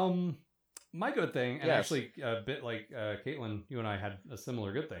 My good thing, and Yes. actually a bit like Caitlin, you and I had a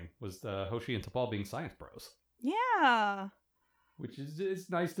similar good thing, was Hoshi and T'Pol being science bros, Yeah. which is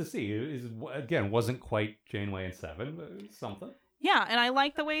nice to see. It is, again, wasn't quite Janeway and Seven, but it was something. Yeah, and I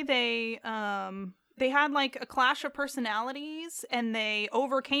like the way they had like a clash of personalities and they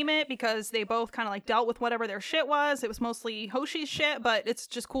overcame it because they both kind of like dealt with whatever their shit was. It was mostly Hoshi's shit, but it's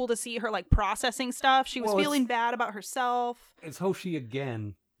just cool to see her like processing stuff. She was Well, feeling bad about herself. It's Hoshi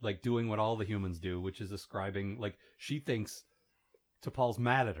again, like doing what all the humans do, which is ascribing, like, she thinks T'Pol's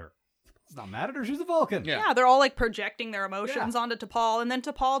mad at her. T'Pol's not mad at her, she's a Vulcan. Yeah. Yeah, they're all like projecting their emotions onto T'Pol, and then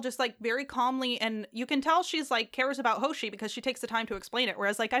T'Pol just like very calmly, and you can tell she's like cares about Hoshi because she takes the time to explain it.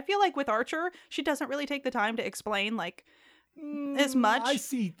 Whereas like I feel like with Archer, she doesn't really take the time to explain like as much. I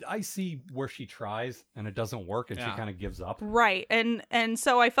see where she tries and it doesn't work and she Yeah. kind of gives up. Right. And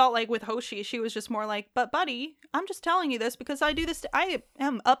so I felt like with Hoshi, she was just more like, but buddy, I'm just telling you this because I do this. I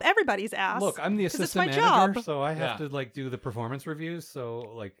am up everybody's ass. Look, I'm the 'cause it's assistant my manager, job. so I have Yeah. to like do the performance reviews. So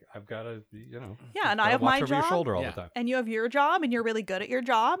like I've got to, Yeah, and gotta I have watch my over your job. shoulder all Yeah. the time. And you have your job and you're really good at your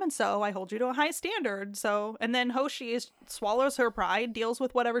job. And so I hold you to a high standard. So, and then Hoshi swallows her pride, deals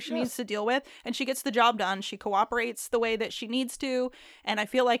with whatever she needs to deal with, and she gets the job done. She cooperates the way that she needs to. And I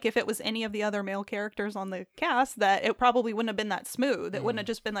feel like if it was any of the other male characters on the cast, that it probably wouldn't have been that smooth. It wouldn't have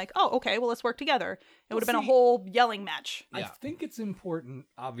just been like, oh, okay, well, let's work together. It would have been a see- whole yelling match. I Yeah. think it's important,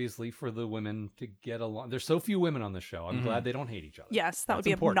 obviously, for the women to get along. There's so few women on the show. I'm glad they don't hate each other. Yes, that would That's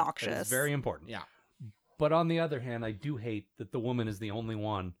be important. obnoxious. It's very important. Yeah. But on the other hand, I do hate that the woman is the only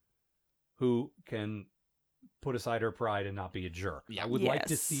one who can put aside her pride and not be a jerk. Yeah. I would like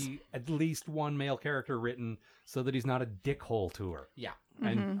to Yes. see at least one male character written so that he's not a dickhole to her. Yeah.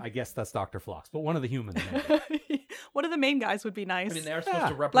 And I guess that's Dr. Phlox, but one of the humans. Maybe. One of the main guys would be nice. I mean, they're supposed Yeah.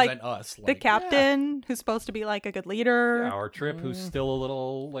 to represent us. the Like, captain, who's supposed to be like a good leader. Yeah, our Trip, who's still a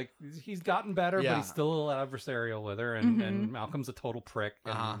little, like, he's gotten better, but Yeah. he's still a little adversarial with her, and Malcolm's a total prick,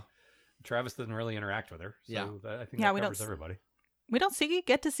 and Uh-huh. Travis doesn't really interact with her, so Yeah. I think Yeah, that we don't covers everybody. We don't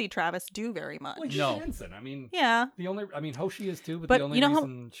get to see Travis do very much. Like, No. Jensen, I mean, Yeah. Hoshi is too, but But the only you know how-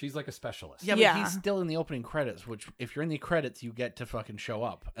 reason she's like a specialist. yeah, but Yeah. he's still in the opening credits, which, if you're in the credits, you get to fucking show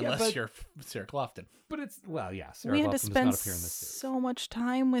up. Unless but- you're Sarah Clofton. But it's, well, yeah, Sarah We had to Lofton does spend not appear in this series. so much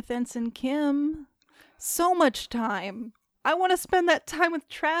time with Ensign Kim. So much time. I want to spend that time with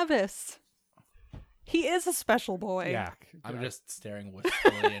Travis. He is a special boy. Yeah. I'm just staring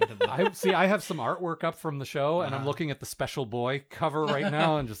wistfully into the... I have some artwork up from the show, and I'm looking at the Special Boy cover right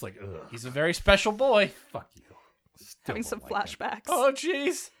now, and just like, ugh, He's a very special boy. fuck you. Still Having don't some like him. flashbacks. Oh,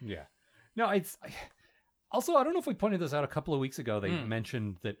 jeez. Yeah. No, also, I don't know if we pointed this out a couple of weeks ago. They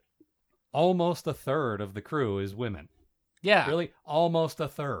mentioned that almost a third of the crew is women. Yeah. Really? Almost a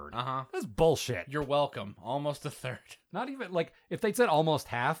third. Uh-huh. That's bullshit. You're welcome. Almost a third. Not even, like, if they'd said almost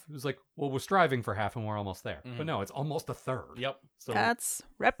half, it was like, well, we're striving for half and we're almost there. But no, it's almost a third. Yep. So, That's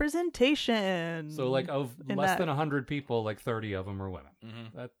representation. so like, of in less that. than 100 people, like 30 of them are women.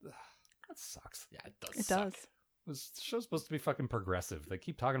 Mhm. That sucks. Yeah, it does. It suck. does. This show's supposed to be fucking progressive. They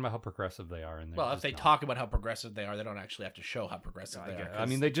keep talking about how progressive they are. And they're Well, if just they not. talk about how progressive they are, they don't actually have to show how progressive they are. I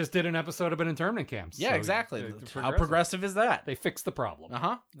mean, they just did an episode about internment camps. Yeah, so exactly. they're How progressive is that? They fixed the problem.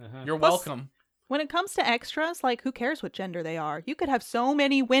 Uh-huh. Uh-huh. You're Plus- welcome. When it comes to extras, like, who cares what gender they are? You could have so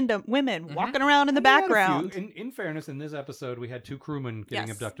many women walking around in the We had a few. background. In fairness, in this episode, we had two crewmen getting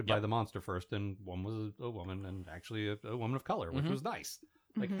Yes. abducted by the monster first, and one was a woman, and actually a woman of color, which was nice.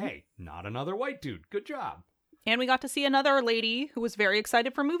 Like, hey, not another white dude. Good job. And we got to see another lady who was very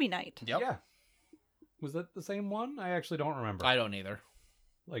excited for movie night. Yep. Yeah. Was that the same one? I actually don't remember. I don't either.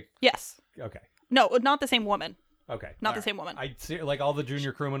 Like, Yes. okay. No, not the same woman. Okay. Not the same woman. I see, like, all the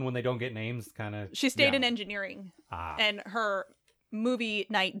junior crewmen, when they don't get names, kind of... She stayed in engineering, Ah. and her movie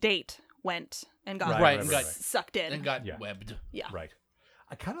night date went and got Right, Right, right, got- right. sucked in. And got Yeah. webbed. Yeah. Right.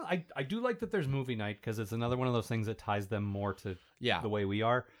 I do like that there's movie night, because it's another one of those things that ties them more to Yeah. the way we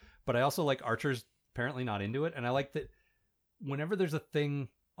are. But I also like Archer's apparently not into it, and I like that whenever there's a thing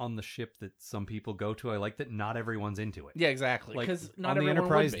on the ship that some people go to, I like that not everyone's into it. Yeah, exactly. Like Because not on the everyone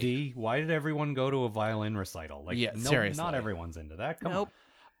Enterprise would be. D, why did everyone go to a violin recital? Like, Yeah, no, seriously. not everyone's into that. Come Nope.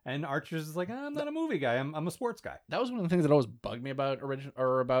 And Archer's is like, I'm not a movie guy. I'm a sports guy. That was one of the things that always bugged me about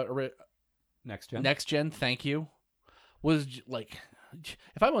Next Gen. Next Gen. Thank you. Was like,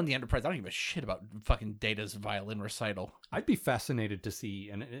 if I'm on the Enterprise, I don't give a shit about fucking Data's violin recital. I'd be fascinated to see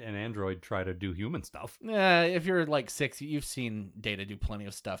an android try to do human stuff. If you're like 6, you've seen Data do plenty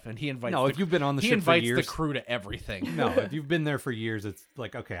of stuff, and he invites. No, if you've been on the he ship for invites years, the crew to everything. No, if you've been there for years, it's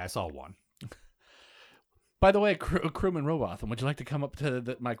like, okay, I saw one. By the way, crewman Robotham, would you like to come up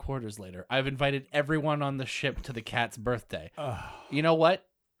to my quarters later? I've invited everyone on the ship to the cat's birthday. You know what?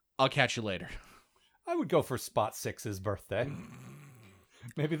 I'll catch you later. I would go for Spot 6's birthday.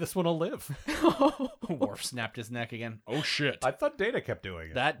 Maybe this one will live. Worf snapped his neck again. Oh, shit. I thought Data kept doing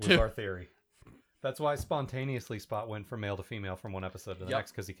it. That was too. our theory. That's why spontaneously Spot went from male to female from one episode to the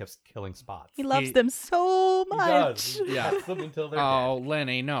next, because he kept killing Spots. He loves them so much. He does. He Yeah. kills them until they're Oh,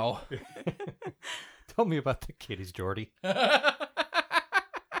 Lenny, no. dead. Tell me about the kitties, Geordi.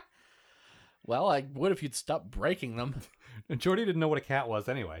 Well, I would if you'd stop breaking them. And Geordi didn't know what a cat was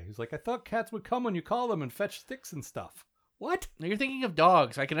anyway. He was like, I thought cats would come when you call them and fetch sticks and stuff. What? Now, you're thinking of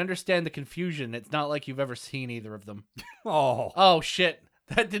dogs. I can understand the confusion. It's not like you've ever seen either of them. Oh. Oh, shit.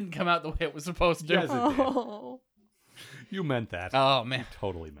 That didn't come out the way it was supposed to. Yes, it did. Oh. You meant that. Oh, man. You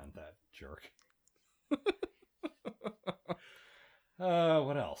totally meant that, jerk.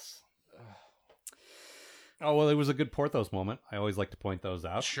 What else? Oh, well, it was a good Porthos moment. I always like to point those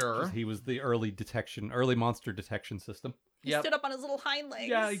out. Sure. He was the early monster detection system. He stood up on his little hind legs.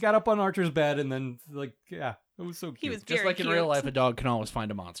 Yeah, he got up on Archer's bed and then, like, yeah, it was so cute. He was Just very like in cute. real life, a dog can always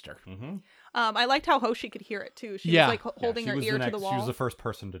find a monster. Mm-hmm. I liked how Hoshi could hear it too. She Yeah. was like holding her ear to the wall. She was the first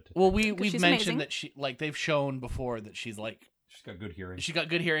person to detect. Well, Because we've she's mentioned amazing. that she, like, they've shown before that she's like, She's got good hearing. she's got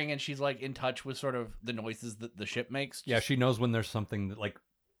good hearing and she's like in touch with sort of the noises that the ship makes. Yeah, she knows when there's something that, like,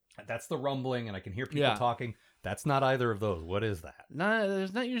 that's the rumbling and I can hear people Yeah. talking. That's not either of those. What is that? No,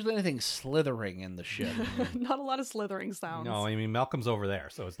 there's not usually anything slithering in the ship. Not a lot of slithering sounds. No, I mean, Malcolm's over there,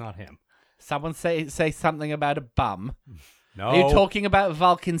 so it's not him. Someone say something about a bum. No. Are you talking about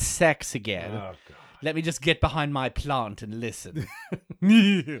Vulcan sex again? Oh, God. Let me just get behind my plant and listen.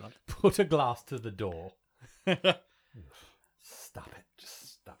 Put a glass to the door. Stop it.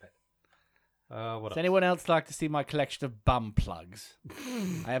 Just stop it. What Does else? anyone else like to see my collection of bum plugs?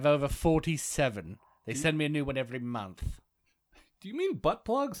 I have over 47. They send me a new one every month. Do you mean butt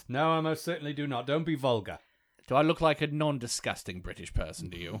plugs? No, I most certainly do not. Don't be vulgar. Do I look like a non-disgusting British person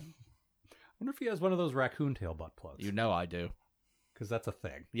to you? I wonder if he has one of those raccoon tail butt plugs. You know I do. Because that's a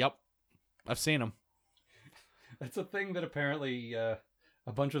thing. Yep. I've seen them. That's a thing that apparently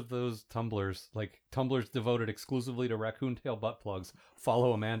a bunch of those Tumblrs, like Tumblrs devoted exclusively to raccoon tail butt plugs,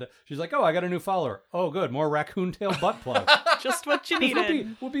 follow Amanda. She's like, oh, I got a new follower. Oh, good. More raccoon tail butt plugs. Just what you 'Cause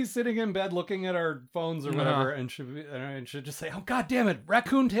needed. we'll be sitting in bed looking at our phones or whatever, and she'll just say, oh, God damn it,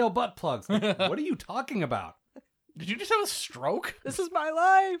 raccoon tail butt plugs. Like, what are you talking about? Did you just have a stroke? This is my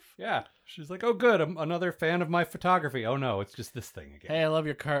life. Yeah. She's like, oh, good. I'm another fan of my photography. Oh, no, it's just this thing again. Hey, I love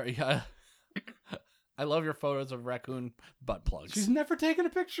your car. I love your photos of raccoon butt plugs. She's never taken a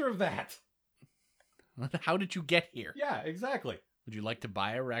picture of that. How did you get here? Yeah, exactly. Would you like to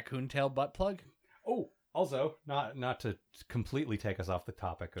buy a raccoon tail butt plug? Oh, also, not to completely take us off the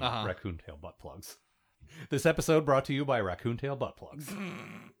topic of raccoon tail butt plugs. This episode brought to you by Raccoon Tail Butt Plugs.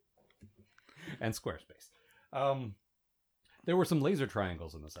 And Squarespace. There were some laser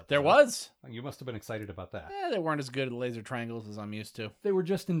triangles in this episode. There was. You must have been excited about that. They weren't as good at laser triangles as I'm used to. They were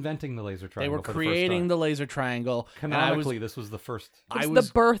just inventing the laser They triangle. were for creating the the laser triangle. first time. Canonically, this was the first. I It's was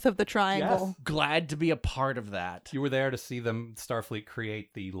the birth of the triangle. Yes. glad to be a part of that. You were there to see them, Starfleet,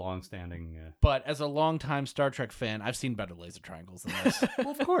 create the long-standing. But as a longtime Star Trek fan, I've seen better laser triangles than this.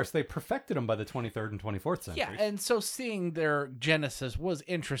 Well, of course, they perfected them by the 23rd and 24th centuries. Yeah, and so seeing their genesis was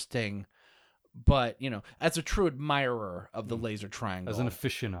interesting. But, you know, as a true admirer of the laser triangle. As an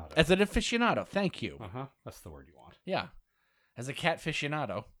aficionado. As an aficionado, thank you. Uh-huh. That's the word you want. Yeah. As a cat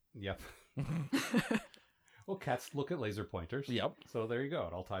aficionado. Yep. Well, cats look at laser pointers. Yep. So there you go.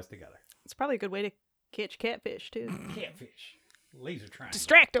 It all ties together. It's probably a good way to catch catfish, too. Catfish. Laser triangle.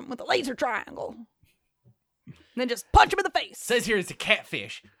 Distract them with a laser triangle. And then just punch him in the face. Says here it's a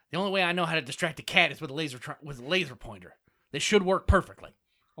catfish. The only way I know how to distract a cat is with a laser pointer. They should work perfectly.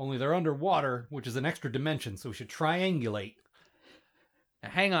 Only they're underwater, which is an extra dimension, so we should triangulate. Now,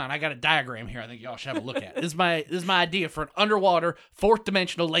 hang on, I got a diagram here I think y'all should have a look at. This is my idea for an underwater, fourth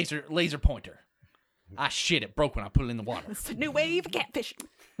dimensional laser pointer. Ah shit, it broke when I put it in the water. It's a new wave of catfishing.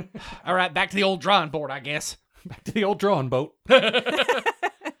 All right, back to the old drawing board, I guess. Back to the old drawing boat. All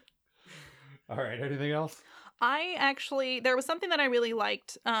right, anything else? There was something that I really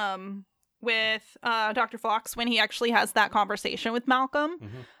liked. with Dr. Fox when he actually has that conversation with Malcolm.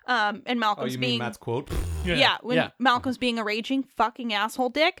 And Oh, Malcolm's you being mean Matt's quote? when Malcolm's being a raging fucking asshole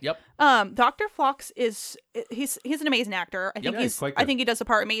dick. Yep. Dr. Fox he's an amazing actor. I think he's quite good. I think he does the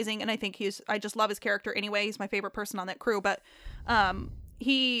part amazing, and I think I just love his character anyway. He's my favorite person on that crew, but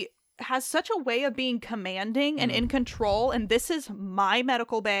he has such a way of being commanding and in control, and this is my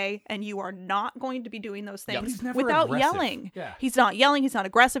medical bay, and you are not going to be doing those things He's never without aggressive. yelling. Yeah. He's not yelling, he's not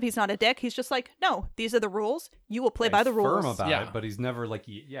aggressive, he's not a dick. He's just like, no, these are the rules. You will play by He's the rules. firm about Yeah. it, but he's never like,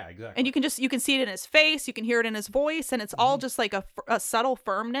 yeah, exactly. And you can see it in his face, you can hear it in his voice, and it's all just like a subtle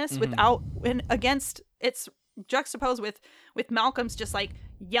firmness without and against it's juxtaposed with Malcolm's just like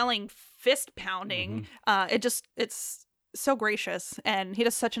yelling, fist pounding. It's so gracious, and he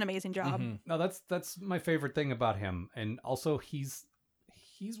does such an amazing job. No, that's my favorite thing about him, and also he's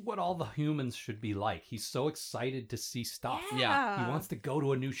what all the humans should be like. He's so excited to see stuff. Yeah. He wants to go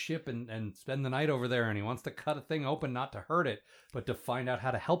to a new ship and spend the night over there, and he wants to cut a thing open, not to hurt it, but to find out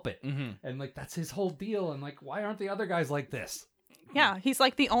how to help it. And like that's his whole deal. And like, why aren't the other guys like this? Yeah, he's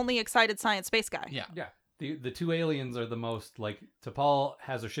like the only excited science space guy. Yeah. Yeah. The two aliens are the most like T'Pol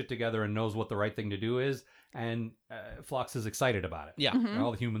has her shit together and knows what the right thing to do is, and Phlox is excited about it. Yeah. And all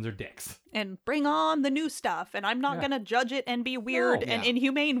the humans are dicks. And bring on the new stuff, and I'm not gonna judge it and be weird and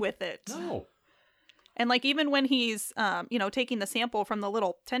inhumane with it. No. And like even when he's taking the sample from the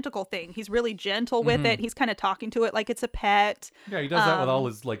little tentacle thing, he's really gentle with it. He's kind of talking to it like it's a pet. Yeah, he does that with all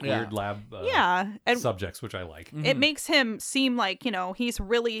his like weird lab And subjects, which I like. it makes him seem like, he's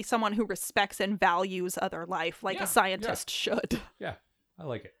really someone who respects and values other life like a scientist should. Yeah, I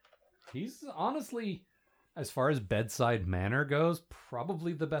like it. He's honestly, as far as bedside manner goes,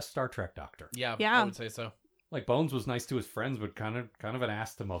 probably the best Star Trek doctor. Yeah. Yeah. I would say so. Like Bones was nice to his friends, but kind of an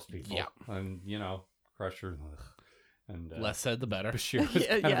ass to most people. Yeah. And Crusher, and Less said, the better. Bashir was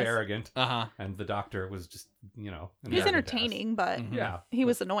kind of Yes. arrogant, And the doctor was just an He's arrogant entertaining, but ass. Yeah, he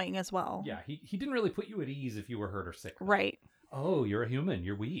was annoying as well. yeah. He didn't really put you at ease if you were hurt or sick. Right. Oh, you're a human.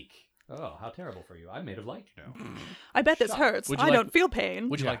 You're weak. Oh, how terrible for you. I'm made of light, I bet this Shut. hurts. Would you I like- don't feel pain.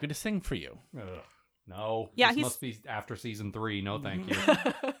 Would you Yeah. like me to sing for you? Ugh. No. Yeah, this he's- must be after season 3. No, thank you.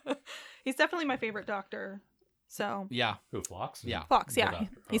 He's definitely my favorite doctor. So Yeah. Who, Phlox? Yeah. Fox, The yeah. doctor.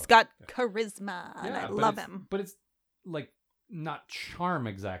 He's Oh, got charisma, and I but love it's- him. But it's like not charm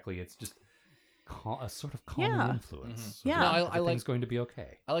exactly. It's just a sort of calming Yeah. influence. Yeah. No, I Everything's like going to be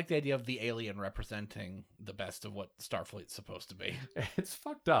okay. I like the idea of the alien representing the best of what Starfleet's supposed to be. It's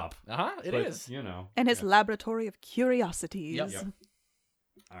fucked up. It but, is. And his laboratory of curiosities. Yep.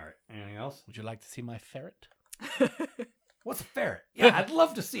 All right. Anything else? Would you like to see my ferret? What's a ferret? Yeah, I'd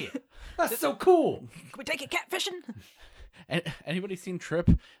love to see it. That's so cool. Can we take it catfishing? Anybody seen Trip?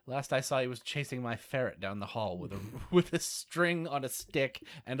 Last I saw, he was chasing my ferret down the hall with a string on a stick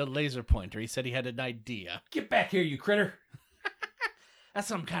and a laser pointer. He said he had an idea. Get back here, you critter. That's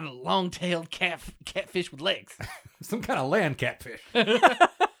some kind of long-tailed catfish with legs. Some kind of land catfish. You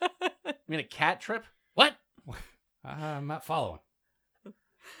mean a cat, Trip? What? I'm not following.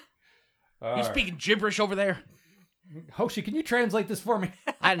 You speaking gibberish over there? Hoshi, can you translate this for me?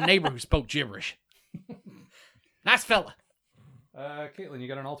 I had a neighbor who spoke gibberish. Nice fella. Caitlin, you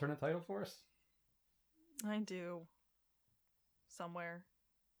got an alternate title for us? I do. Somewhere.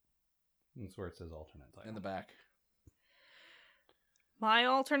 That's where it says alternate title. In the back. My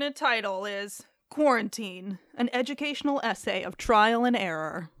alternate title is Quarantine, an educational essay of trial and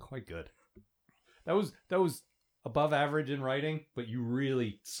error. Quite good. That was above average in writing, but you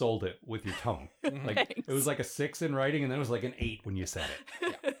really sold it with your tone. Like Thanks. it was like a 6 in writing, and then it was like an 8 when you said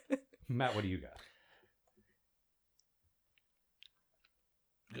it. Matt, what do you got?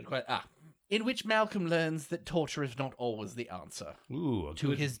 Good question. In which Malcolm learns that torture is not always the answer, Ooh,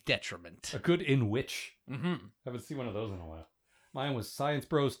 to his detriment. a good in which. Mm-hmm. Haven't seen one of those in a while. Mine was Science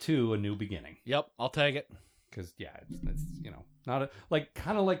Bros 2: A New Beginning. Yep, I'll take it. Because it's not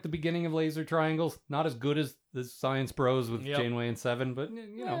kind of like the beginning of Laser Triangles. Not as good as the Science Bros with Yep. Janeway and Seven, but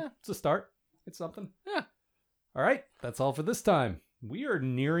you know, Yeah. it's a start. It's something. Yeah. All right, that's all for this time. We are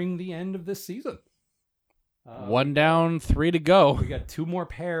nearing the end of this season. 1 down, 3 to go. We got 2 more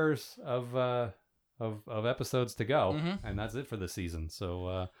pairs of episodes to go, Mhm. and that's it for this season.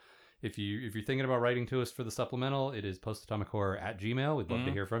 So if you're thinking about writing to us for the supplemental, it is postatomichorror@gmail.com. We'd love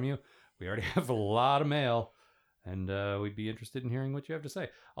to hear from you. We already have a lot of mail, and we'd be interested in hearing what you have to say.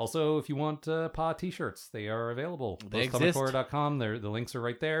 Also, if you want PA t-shirts, they are available. They exist. postatomichorror.com. The links are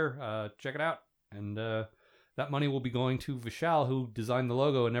right there. Check it out. And that money will be going to Vishal, who designed the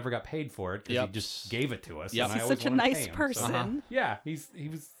logo and never got paid for it because Yep. he just gave it to us. Yep. and I He's always such a wanted to nice pay him, so- person. Yeah, he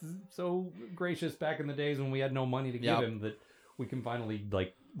was so gracious back in the days when we had no money to give Yep. him that we can finally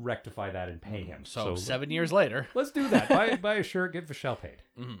like rectify that and pay him. So 7 years later, let's do that. Buy a shirt, get Vishal paid.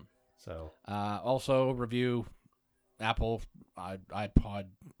 Mm-hmm. So also review Apple iPod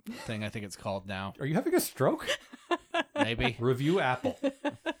thing. I think it's called now. are you having a stroke? Maybe. Review Apple.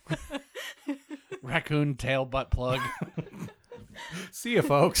 Raccoon tail butt plug. See you,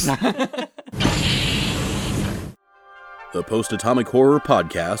 folks. The Post-Atomic Horror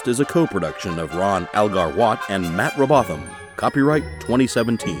Podcast is a co-production of Ron Algar Watt and Matt Robotham. Copyright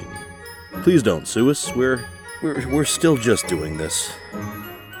 2017. Please don't sue us. We're still just doing this.